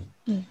helpful,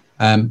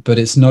 but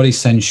it's not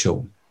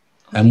essential.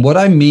 And what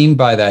I mean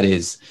by that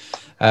is,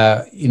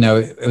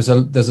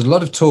 there's a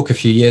lot of talk a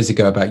few years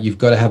ago about you've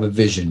got to have a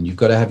vision, you've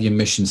got to have your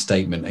mission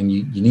statement, and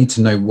you need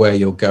to know where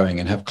you're going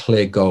and have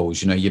clear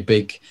goals, your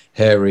big,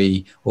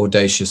 hairy,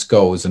 audacious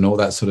goals and all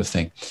that sort of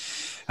thing.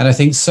 And I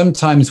think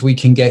sometimes we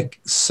can get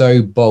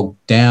so bogged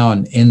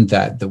down in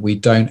that we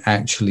don't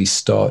actually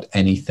start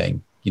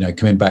anything.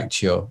 Coming back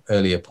to your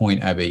earlier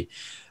point, Abby,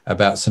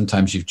 about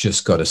sometimes you've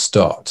just got to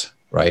start,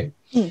 right?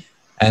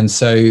 And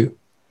so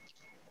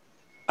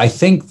I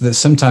think that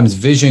sometimes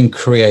vision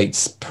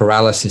creates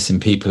paralysis in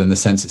people in the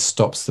sense it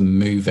stops them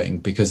moving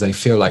because they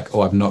feel like,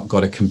 I've not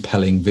got a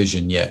compelling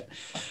vision yet.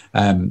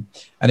 And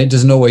it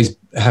doesn't always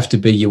have to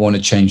be you want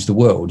to change the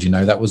world.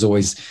 That was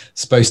always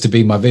supposed to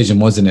be my vision,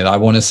 wasn't it? I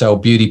want to sell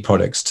beauty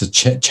products to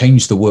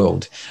change the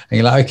world. And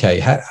you're like, okay,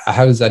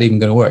 how is that even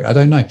going to work? I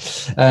don't know.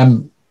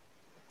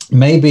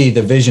 Maybe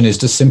the vision is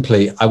just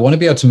simply, I want to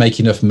be able to make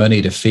enough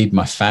money to feed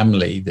my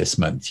family this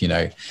month,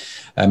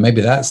 maybe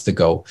that's the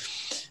goal.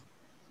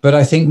 But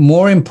I think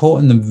more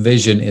important than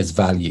vision is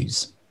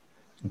values.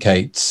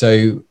 Okay,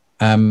 so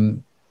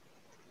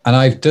and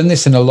I've done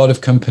this in a lot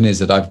of companies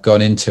that I've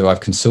gone into,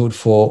 I've consulted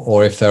for,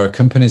 or if there are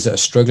companies that are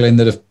struggling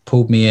that have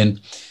pulled me in,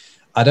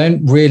 I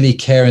don't really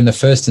care in the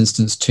first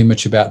instance too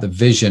much about the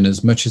vision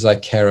as much as I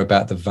care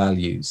about the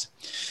values.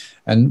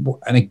 And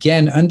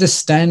again,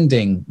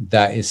 understanding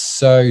that is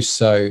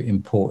so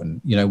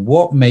important. You know,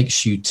 what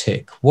makes you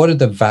tick? What are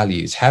the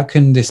values? How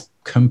can this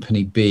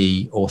company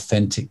be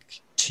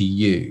authentic to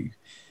you?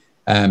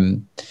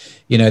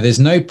 You know, there's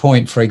no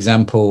point, for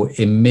example,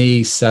 in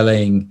me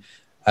selling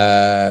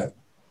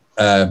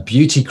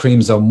beauty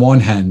creams on one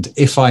hand,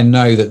 if I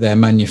know that they're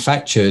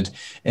manufactured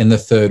in the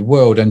third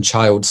world and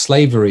child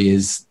slavery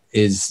is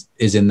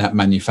in that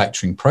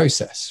manufacturing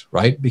process,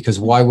 right? Because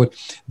why would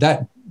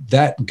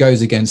that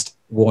goes against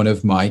one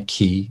of my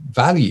key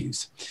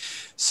values.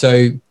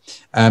 So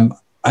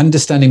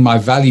understanding my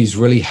values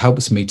really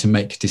helps me to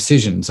make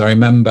decisions. I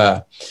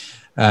remember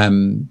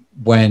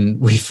when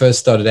we first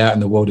started out in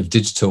the world of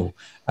digital,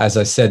 as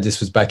I said, this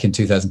was back in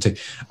 2002,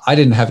 I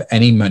didn't have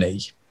any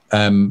money.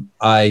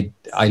 I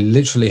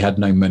literally had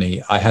no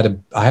money. I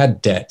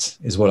had debt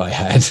is what I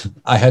had.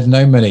 I had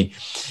no money.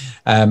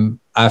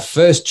 Our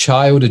first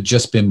child had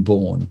just been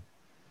born.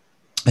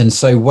 And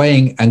so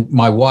and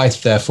my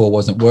wife therefore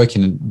wasn't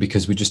working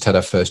because we just had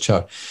our first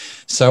child.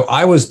 So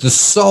I was the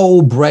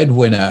sole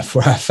breadwinner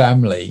for our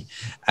family.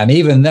 And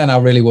even then I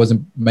really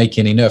wasn't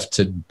making enough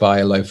to buy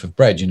a loaf of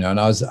bread, you know,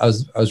 and I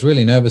was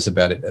really nervous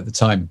about it at the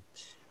time.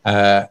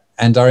 And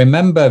I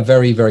remember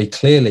very, very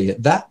clearly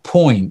at that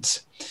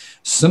point,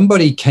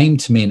 somebody came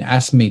to me and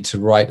asked me to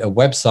write a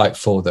website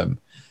for them.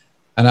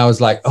 And I was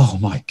like, oh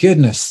my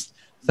goodness,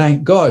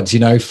 thank God, you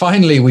know,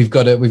 finally we've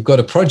got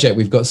a project,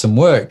 we've got some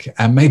work,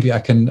 and maybe I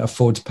can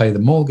afford to pay the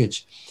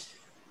mortgage.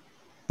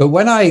 But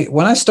when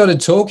I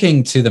started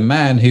talking to the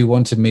man who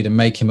wanted me to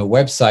make him a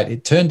website,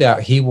 it turned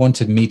out he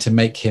wanted me to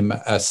make him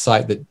a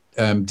site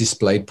that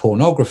displayed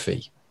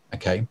pornography.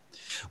 Okay.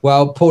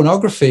 Well,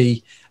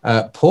 pornography,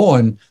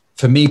 porn,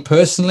 for me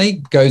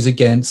personally, goes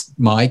against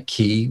my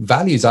key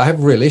values. I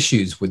have real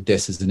issues with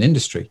this as an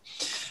industry.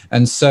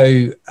 And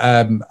so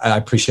I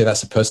appreciate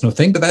that's a personal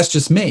thing, but that's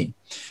just me.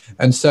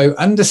 And so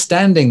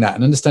understanding that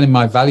and understanding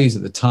my values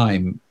at the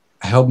time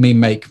helped me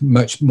make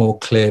much more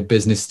clear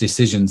business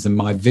decisions than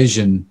my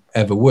vision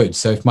ever would.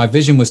 So if my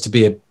vision was to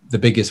be the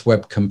biggest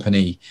web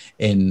company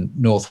in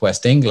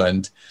Northwest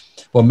England,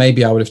 well,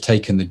 maybe I would have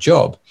taken the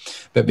job.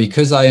 But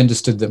because I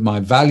understood that my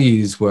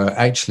values were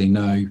actually,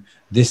 no,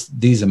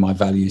 these are my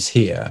values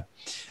here,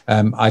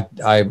 I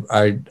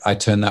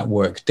turned that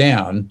work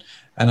down.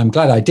 And I'm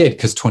glad I did,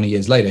 because 20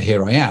 years later,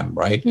 here I am,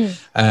 right?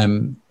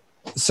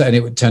 So, and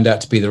it turned out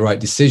to be the right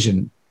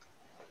decision.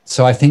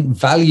 So I think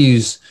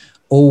values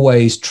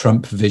always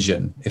trump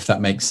vision, if that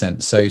makes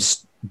sense. So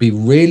be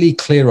really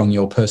clear on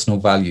your personal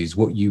values,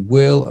 what you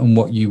will and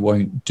what you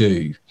won't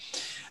do.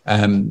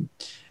 And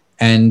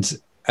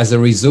as a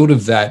result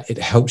of that, it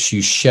helps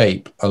you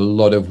shape a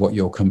lot of what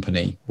your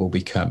company will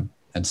become.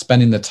 And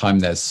spending the time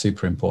there is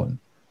super important.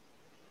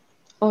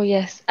 Oh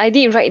yes, I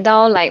did write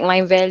down like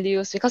my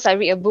values, because I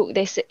read a book.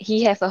 They said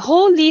he have a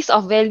whole list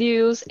of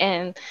values,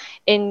 and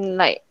in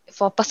like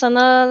for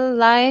personal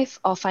life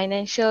or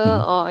financial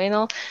or, you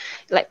know,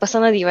 like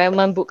personal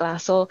development book lah.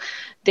 So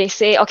they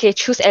say, okay,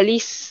 choose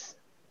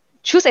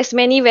as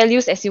many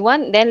values as you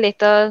want, then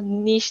later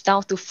niche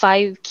down to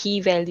 5 key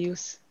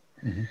values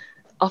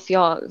of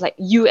your, like,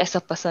 you as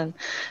a person.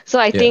 So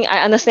I think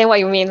I understand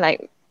what you mean.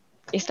 Like,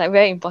 it's like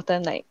very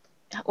important, like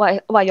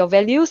what are your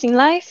values in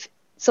life.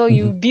 So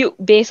you build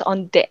based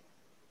on that.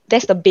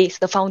 That's the base,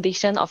 the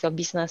foundation of your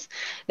business.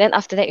 Then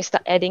after that, you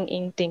start adding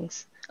in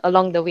things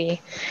along the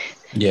way.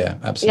 Yeah,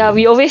 absolutely. Yeah,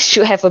 we always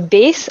should have a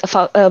base,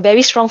 a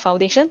very strong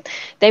foundation.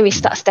 Then we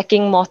start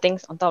stacking more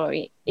things on top of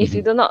it. If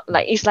you do not,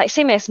 like, it's like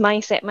same as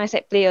mindset.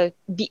 Mindset play a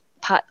big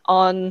part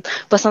on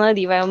personal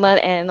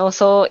development and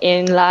also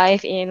in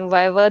life, in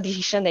whatever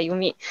decision that you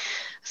make.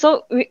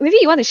 So maybe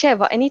you want to share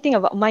about anything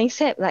about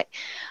mindset, like,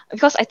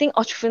 because I think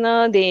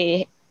entrepreneur,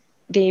 they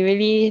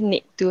really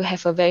need to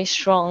have a very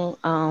strong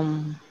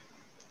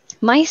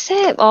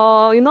mindset,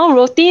 or, you know,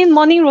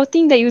 morning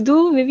routine that you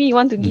do. Maybe you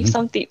want to give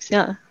some tips.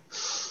 Yeah,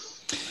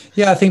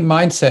 I think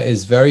mindset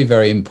is very,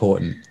 very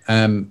important.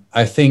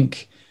 I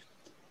think,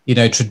 you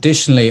know,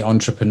 traditionally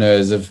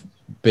entrepreneurs have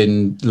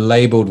been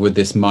labeled with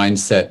this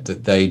mindset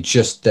that they're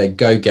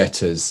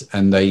go-getters,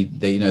 and they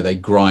you know, they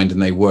grind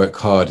and they work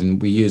hard,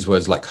 and we use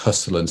words like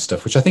hustle and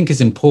stuff, which I think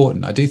is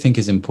important. I do think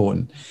is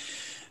important.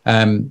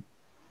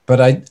 But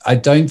I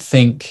don't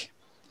think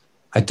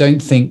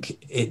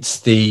it's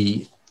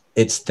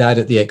that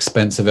at the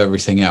expense of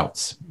everything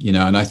else, you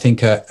know. And I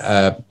think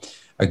a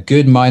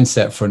good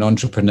mindset for an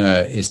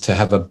entrepreneur is to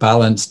have a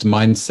balanced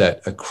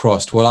mindset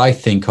across what I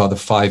think are the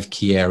 5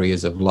 key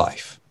areas of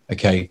life.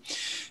 Okay,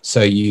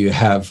 so you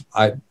have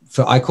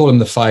I call them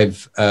the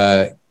 5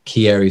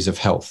 key areas of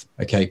health.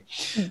 Okay,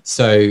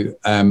 so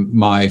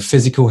my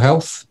physical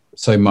health.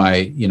 So my,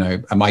 you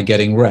know, am I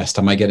getting rest?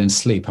 Am I getting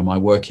sleep? Am I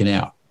working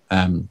out?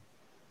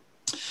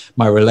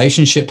 my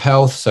relationship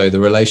health. So the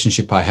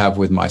relationship I have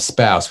with my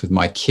spouse, with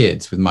my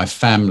kids, with my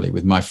family,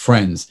 with my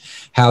friends,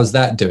 how's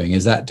that doing?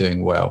 Is that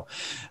doing well?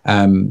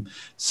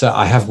 So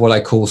I have what I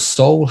call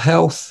soul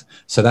health.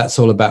 So that's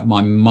all about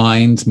my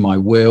mind, my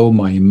will,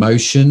 my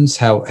emotions.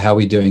 How are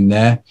we doing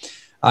there?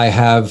 I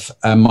have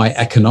my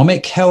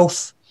economic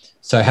health.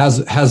 So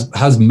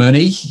how's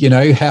money? You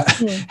know,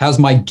 how's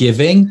my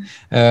giving?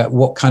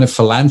 What kind of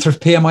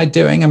philanthropy am I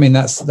doing? I mean,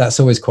 that's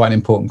always quite an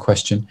important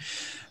question.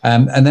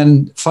 And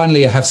then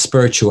finally, I have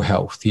spiritual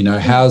health. You know,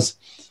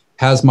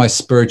 how's my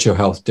spiritual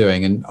health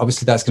doing? And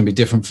obviously, that's going to be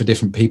different for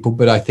different people.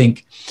 But I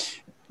think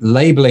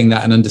labeling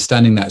that and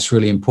understanding that's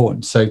really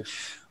important. So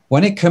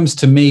when it comes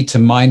to me, to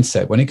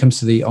mindset, when it comes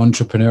to the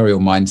entrepreneurial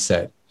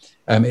mindset,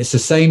 it's the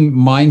same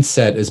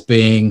mindset as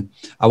being,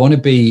 I want to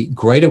be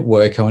great at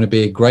work. I want to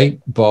be a great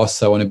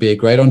boss. I want to be a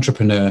great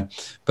entrepreneur,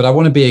 but I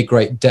want to be a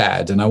great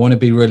dad. And I want to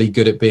be really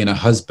good at being a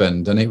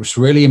husband. And it was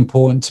really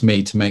important to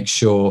me to make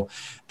sure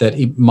that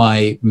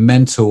my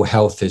mental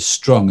health is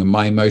strong and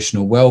my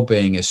emotional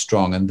well-being is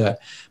strong, and that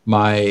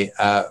my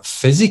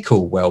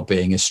physical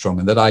well-being is strong,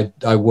 and that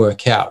I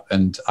work out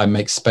and I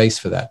make space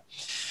for that.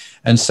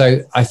 And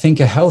so I think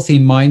a healthy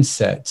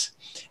mindset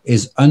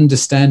is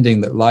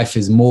understanding that life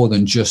is more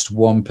than just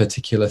one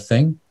particular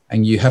thing,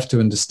 and you have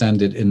to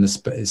understand it in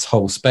this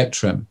whole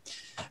spectrum,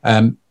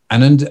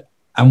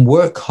 and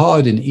work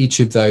hard in each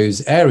of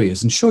those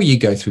areas. And sure, you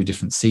go through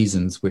different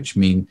seasons, which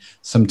mean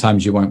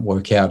sometimes you won't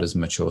work out as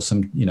much, or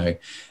you know,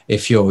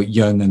 if you're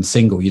young and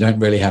single, you don't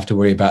really have to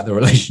worry about the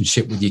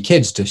relationship with your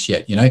kids just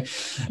yet, you know.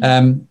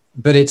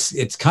 But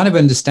it's kind of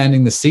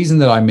understanding the season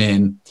that I'm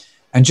in,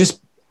 and just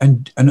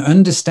and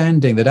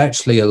understanding that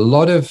actually a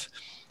lot of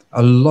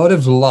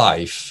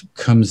life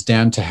comes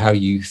down to how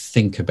you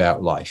think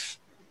about life.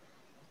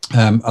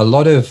 A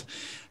lot of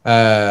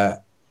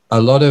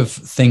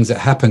things that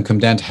happen come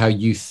down to how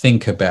you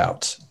think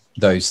about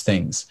those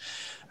things.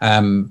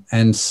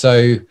 And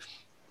so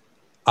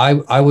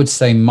I would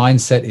say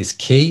mindset is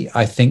key.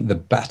 I think the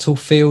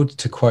battlefield,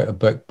 to quote a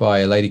book by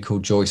a lady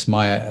called Joyce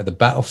Meyer, the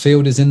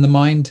battlefield is in the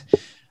mind.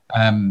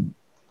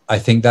 I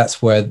think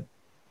that's where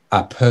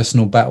our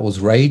personal battles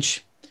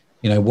rage.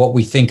 You know, what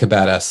we think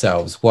about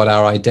ourselves, what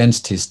our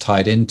identity is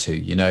tied into,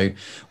 you know,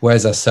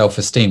 where's our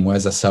self-esteem,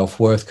 where's our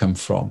self-worth come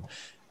from?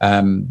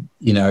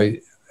 You know,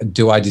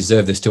 do I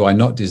deserve this? Do I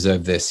not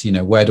deserve this? You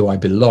know, where do I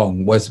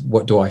belong?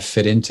 What do I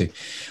fit into?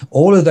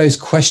 All of those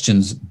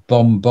questions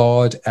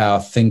bombard our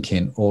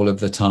thinking all of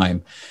the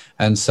time.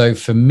 And so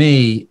for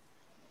me,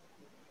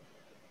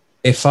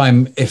 if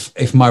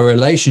my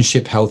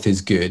relationship health is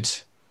good,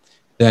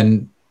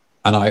 then,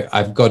 and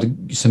I've got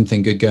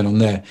something good going on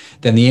there,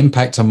 then the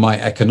impact on my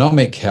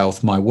economic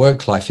health, my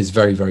work life is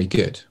very, very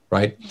good,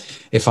 right?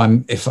 If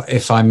I'm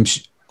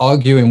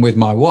arguing with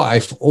my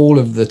wife all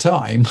of the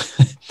time,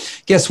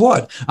 guess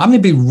what? I'm going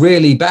to be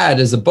really bad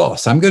as a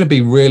boss. I'm going to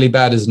be really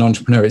bad as an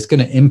entrepreneur. It's going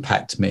to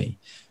impact me.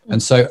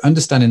 And so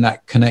understanding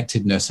that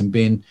connectedness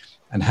and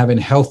having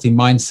healthy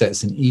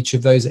mindsets in each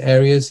of those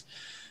areas,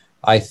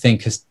 I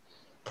think has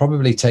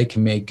probably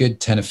taken me a good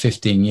 10 or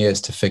 15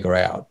 years to figure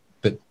out.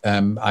 But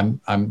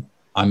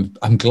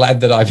I'm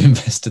glad that I've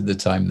invested the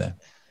time there.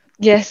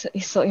 Yes,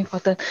 it's so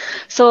important.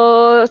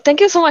 So thank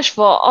you so much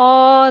for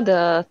all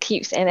the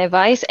tips and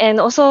advice, and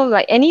also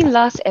like any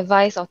last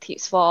advice or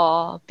tips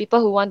for people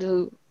who want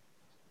to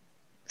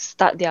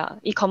start their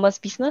e-commerce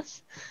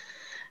business?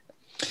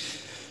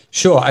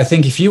 Sure. I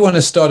think if you want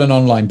to start an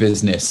online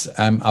business,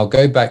 I'll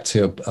go back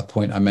to a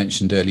point I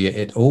mentioned earlier.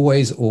 It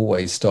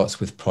always starts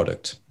with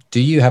product.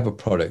 Do you have a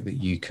product that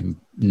you can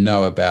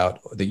know about,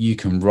 that you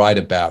can write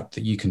about,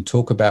 that you can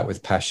talk about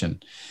with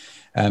passion?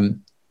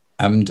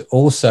 And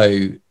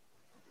also,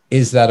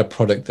 is that a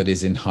product that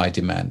is in high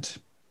demand?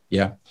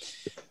 Yeah.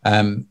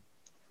 And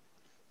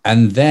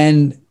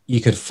then you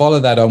could follow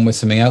that on with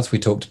something else we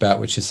talked about,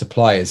 which is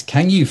suppliers.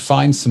 Can you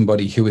find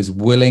somebody who is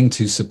willing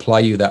to supply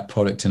you that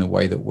product in a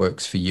way that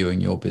works for you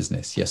and your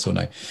business? Yes or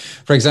no?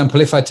 For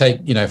example, if I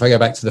go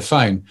back to the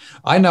phone,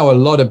 I know a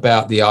lot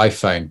about the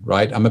iPhone,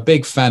 right? I'm a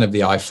big fan of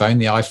the iPhone.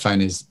 The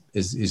iPhone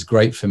is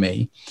great for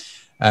me.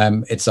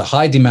 It's a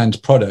high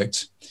demand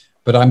product,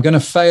 but I'm going to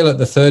fail at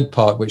the third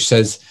part, which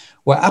says,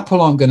 well, Apple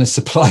aren't going to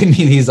supply me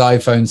these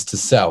iPhones to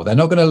sell. They're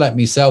not going to let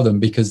me sell them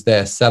because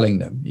they're selling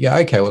them. Yeah,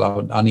 okay,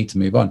 well, I need to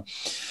move on.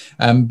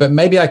 But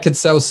maybe I could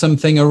sell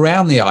something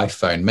around the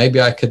iPhone. Maybe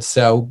I could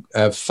sell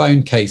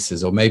phone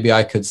cases, or maybe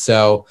I could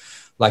sell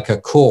like a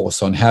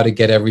course on how to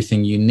get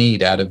everything you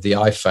need out of the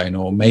iPhone.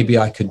 Or maybe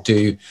I could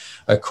do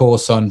a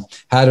course on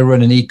how to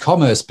run an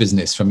e-commerce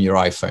business from your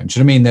iPhone. Do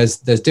you know what I mean?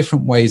 There's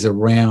different ways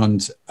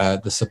around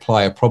the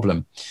supplier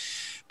problem.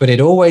 But it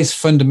always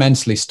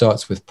fundamentally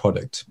starts with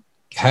product.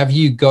 Have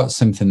you got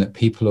something that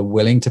people are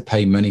willing to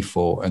pay money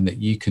for and that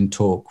you can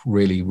talk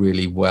really,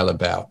 really well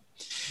about?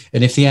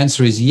 And if the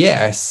answer is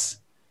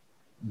yes,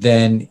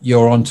 then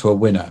you're onto a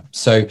winner.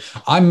 So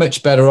I'm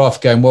much better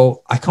off going,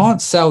 well, I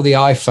can't sell the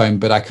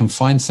iPhone, but I can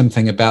find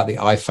something about the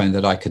iPhone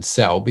that I could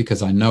sell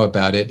because I know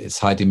about it. It's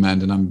high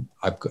demand, and I'm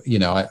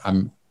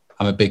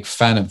a big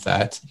fan of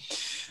that.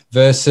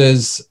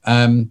 Versus,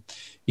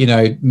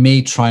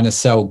 me trying to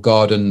sell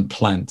garden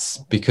plants,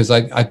 because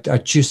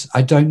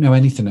I don't know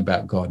anything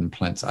about garden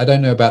plants. I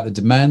don't know about the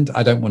demand.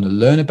 I don't want to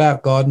learn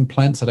about garden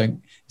plants.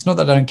 It's not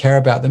that I don't care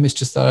about them. It's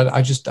just that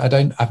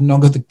I've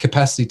not got the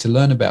capacity to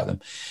learn about them.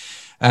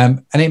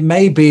 And it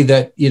may be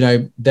that,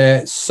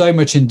 they're so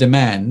much in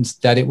demand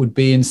that it would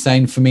be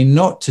insane for me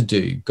not to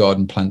do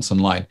garden plants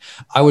online.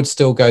 I would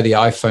still go the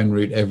iPhone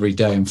route every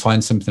day and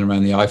find something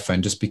around the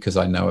iPhone just because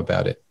I know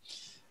about it.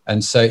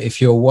 And so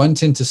if you're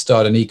wanting to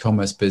start an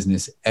e-commerce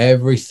business,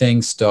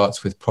 everything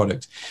starts with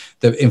product.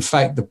 In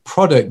fact, the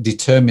product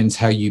determines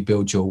how you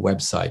build your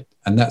website.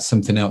 And that's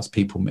something else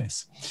people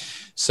miss.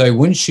 So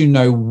once you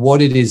know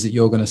what it is that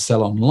you're going to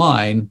sell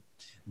online,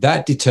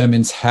 that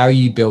determines how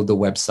you build the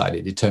website.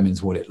 It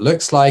determines what it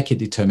looks like. It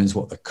determines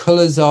what the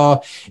colors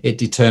are. It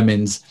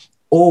determines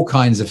all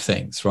kinds of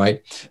things,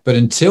 right? But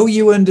until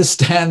you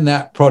understand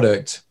that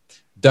product,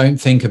 don't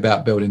think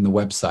about building the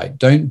website.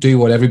 Don't do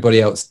what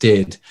everybody else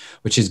did,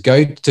 which is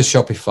go to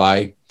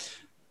Shopify,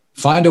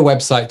 find a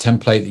website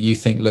template that you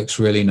think looks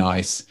really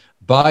nice,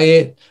 buy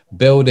it,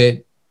 build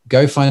it,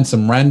 go find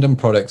some random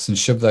products and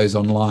shove those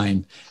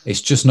online.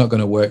 It's just not going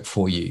to work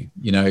for you.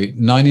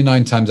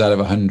 99 times out of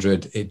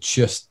 100, it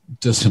just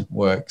doesn't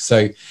work.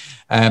 So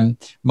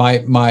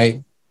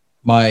my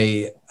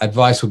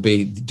advice would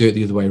be do it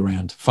the other way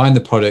around. Find the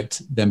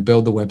product, then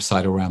build the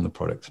website around the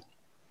product.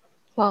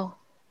 Wow.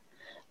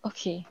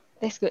 Okay,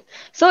 that's good.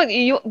 So do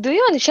you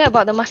want to share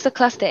about the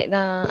masterclass that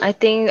I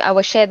think I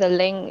will share the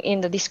link in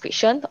the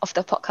description of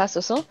the podcast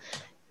also?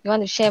 You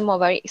want to share more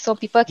about it so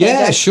people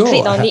can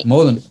click on it?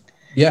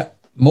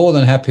 More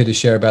than happy to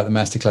share about the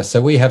masterclass.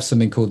 So we have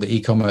something called the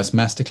e-commerce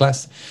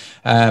masterclass.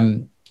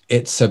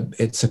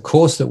 It's a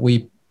course that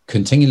we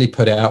continually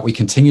put out. We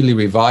continually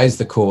revise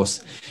the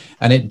course,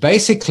 and it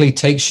basically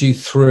takes you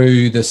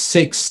through the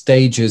 6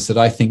 stages that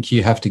I think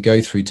you have to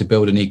go through to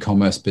build an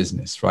e-commerce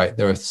business, right?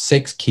 There are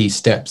 6 key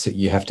steps that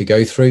you have to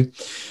go through.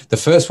 The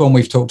first one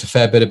we've talked a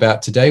fair bit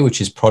about today,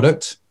 which is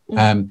product.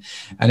 And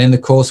in the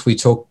course, we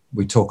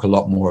talk a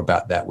lot more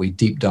about that. We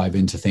deep dive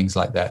into things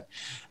like that.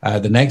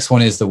 The next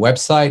one is the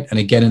website. And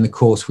again, in the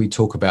course, we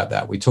talk about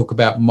that. We talk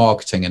about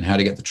marketing and how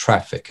to get the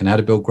traffic and how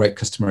to build great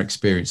customer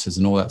experiences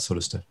and all that sort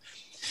of stuff.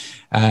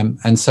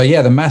 And so,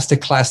 the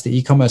masterclass, the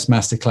e-commerce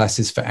masterclass,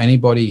 is for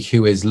anybody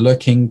who is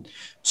looking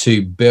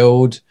to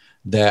build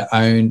their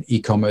own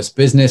e-commerce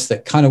business,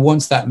 that kind of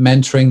wants that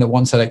mentoring, that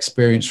wants that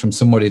experience from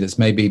somebody that's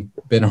maybe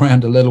been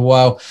around a little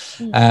while.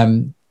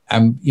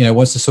 And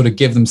wants to sort of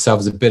give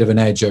themselves a bit of an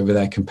edge over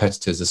their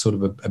competitors, a sort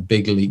of a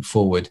big leap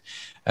forward.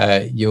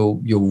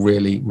 You'll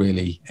really,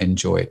 really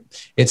enjoy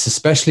it. It's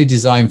especially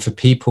designed for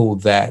people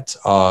that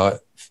are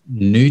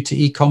new to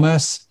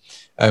e-commerce,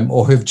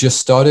 or who've just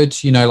started.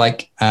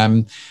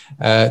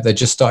 They're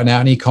just starting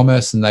out in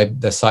e-commerce and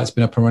their site's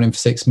been up and running for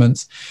 6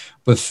 months.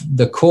 But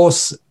the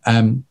course,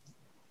 the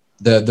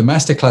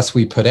masterclass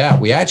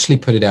we actually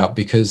put it out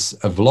because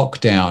of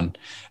lockdown.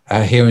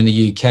 Here in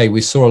the UK,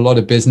 we saw a lot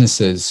of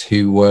businesses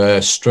who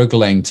were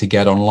struggling to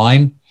get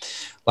online.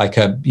 Like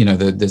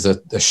there's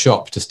a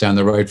shop just down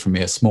the road from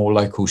me, a small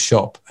local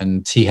shop,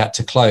 and he had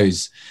to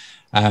close.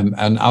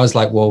 And I was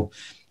like, well,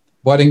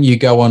 why don't you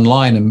go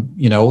online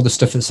and, all the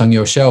stuff that's on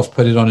your shelf,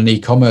 put it on an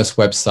e-commerce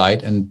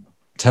website and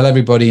tell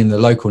everybody in the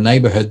local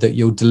neighborhood that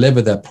you'll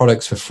deliver their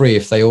products for free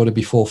if they order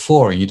before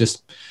 4. And you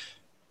just,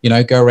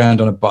 go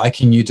around on a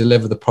bike and you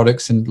deliver the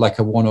products in like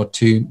a 1 or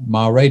 2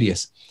 mile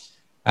radius.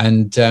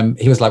 And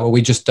he was like, well,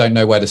 we just don't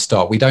know where to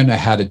start. We don't know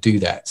how to do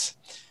that.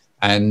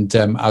 And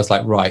I was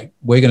like, right,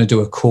 we're going to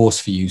do a course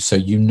for you so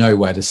you know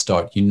where to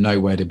start, you know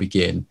where to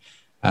begin,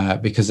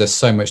 because there's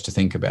so much to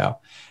think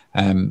about.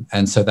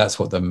 And so that's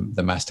what the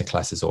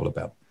masterclass is all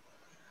about.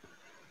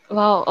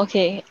 Wow,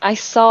 okay. I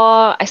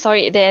saw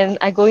it then.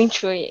 I going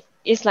through it.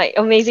 It's like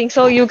amazing.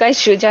 So you guys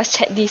should just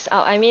check this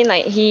out. I mean,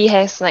 like he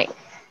has like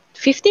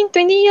 15,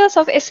 20 years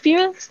of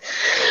experience.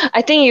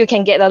 I think you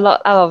can get a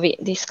lot out of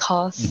it, this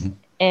course. Mm-hmm.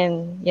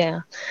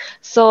 And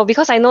so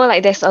because I know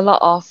like there's a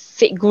lot of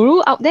fake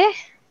guru out there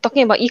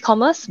talking about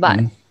e-commerce, but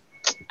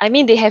I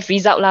mean they have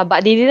result lah,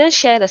 but they didn't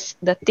share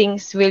the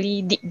things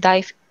really deep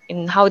dive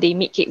in how they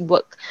make it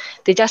work.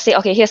 They just say,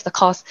 okay, here's the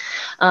course,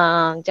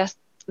 just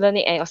learn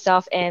it at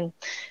yourself and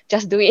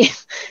just do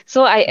it.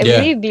 So I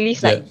really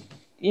believe like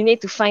you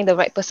need to find the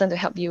right person to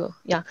help you.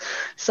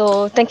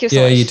 So thank you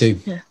so much. You do.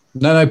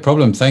 No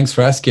problem. Thanks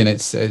for asking.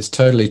 It's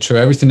totally true.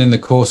 Everything in the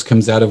course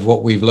comes out of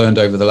what we've learned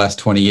over the last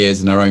 20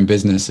 years in our own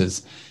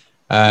businesses.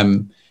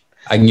 And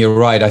you're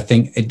right. I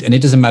think,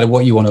 it doesn't matter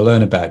what you want to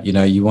learn about.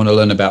 You want to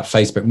learn about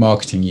Facebook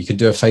marketing. You could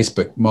do a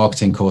Facebook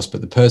marketing course,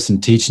 but the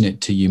person teaching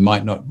it to you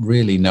might not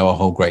really know a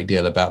whole great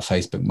deal about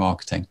Facebook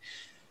marketing.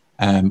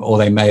 Or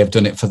they may have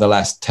done it for the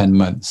last 10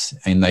 months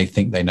and they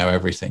think they know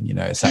everything.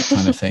 It's that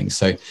kind of thing.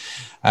 So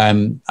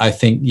I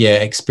think,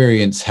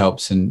 experience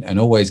helps, and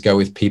always go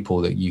with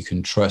people that you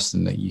can trust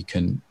and that you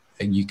can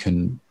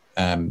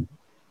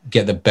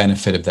get the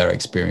benefit of their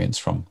experience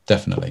from.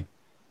 Definitely.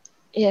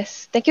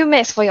 Yes. Thank you,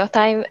 Max, for your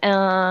time.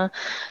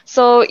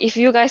 So if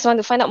you guys want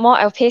to find out more,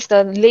 I'll paste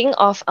the link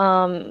of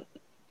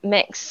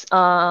Max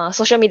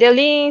social media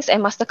links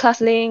and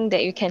masterclass link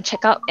that you can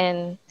check out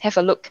and have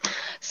a look.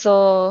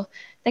 So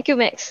thank you,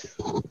 Max.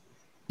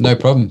 No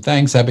problem.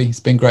 Thanks, Abby. It's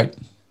been great.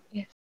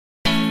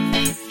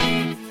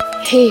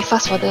 Hey,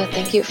 Fast Forward,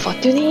 thank you for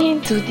tuning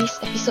in to this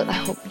episode. I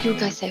hope you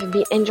guys have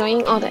been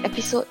enjoying all the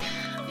episode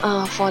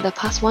for the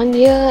past 1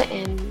 year,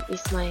 and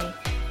it's my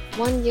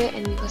 1 year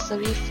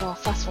anniversary for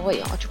Fast Forward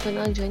Your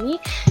Entrepreneur Journey.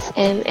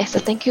 And as a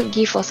thank you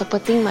gift for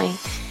supporting my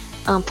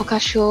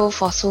podcast show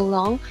for so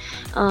long,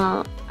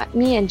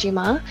 me and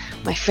Jima,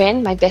 my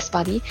friend, my best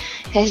buddy,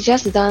 has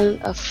just done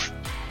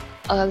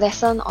a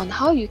lesson on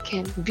how you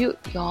can build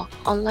your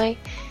online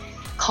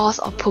course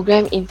or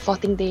program in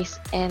 14 days,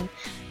 and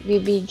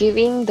we'll be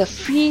giving the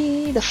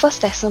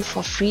first lesson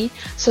for free.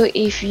 So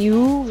if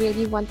you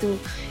really want to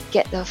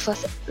get the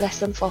first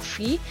lesson for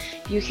free,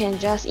 you can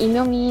just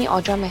email me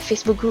or join my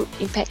Facebook group,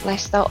 Impact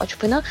Lifestyle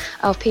Entrepreneur.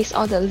 I'll paste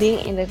all the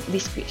link in the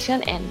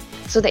description, and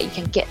so that you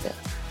can get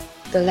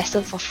the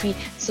lesson for free.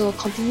 So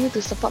continue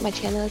to support my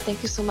channel.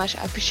 Thank you so much.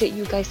 I appreciate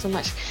you guys so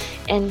much,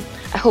 and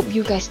I hope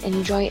you guys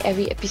enjoy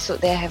every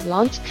episode that I have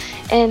launched.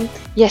 And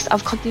yes, I'll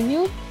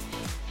continue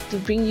to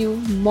bring you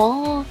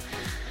more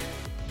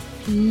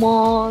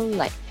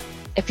like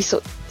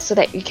episode so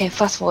that you can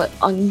fast forward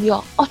on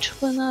your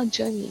entrepreneur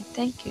journey.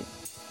 Thank you.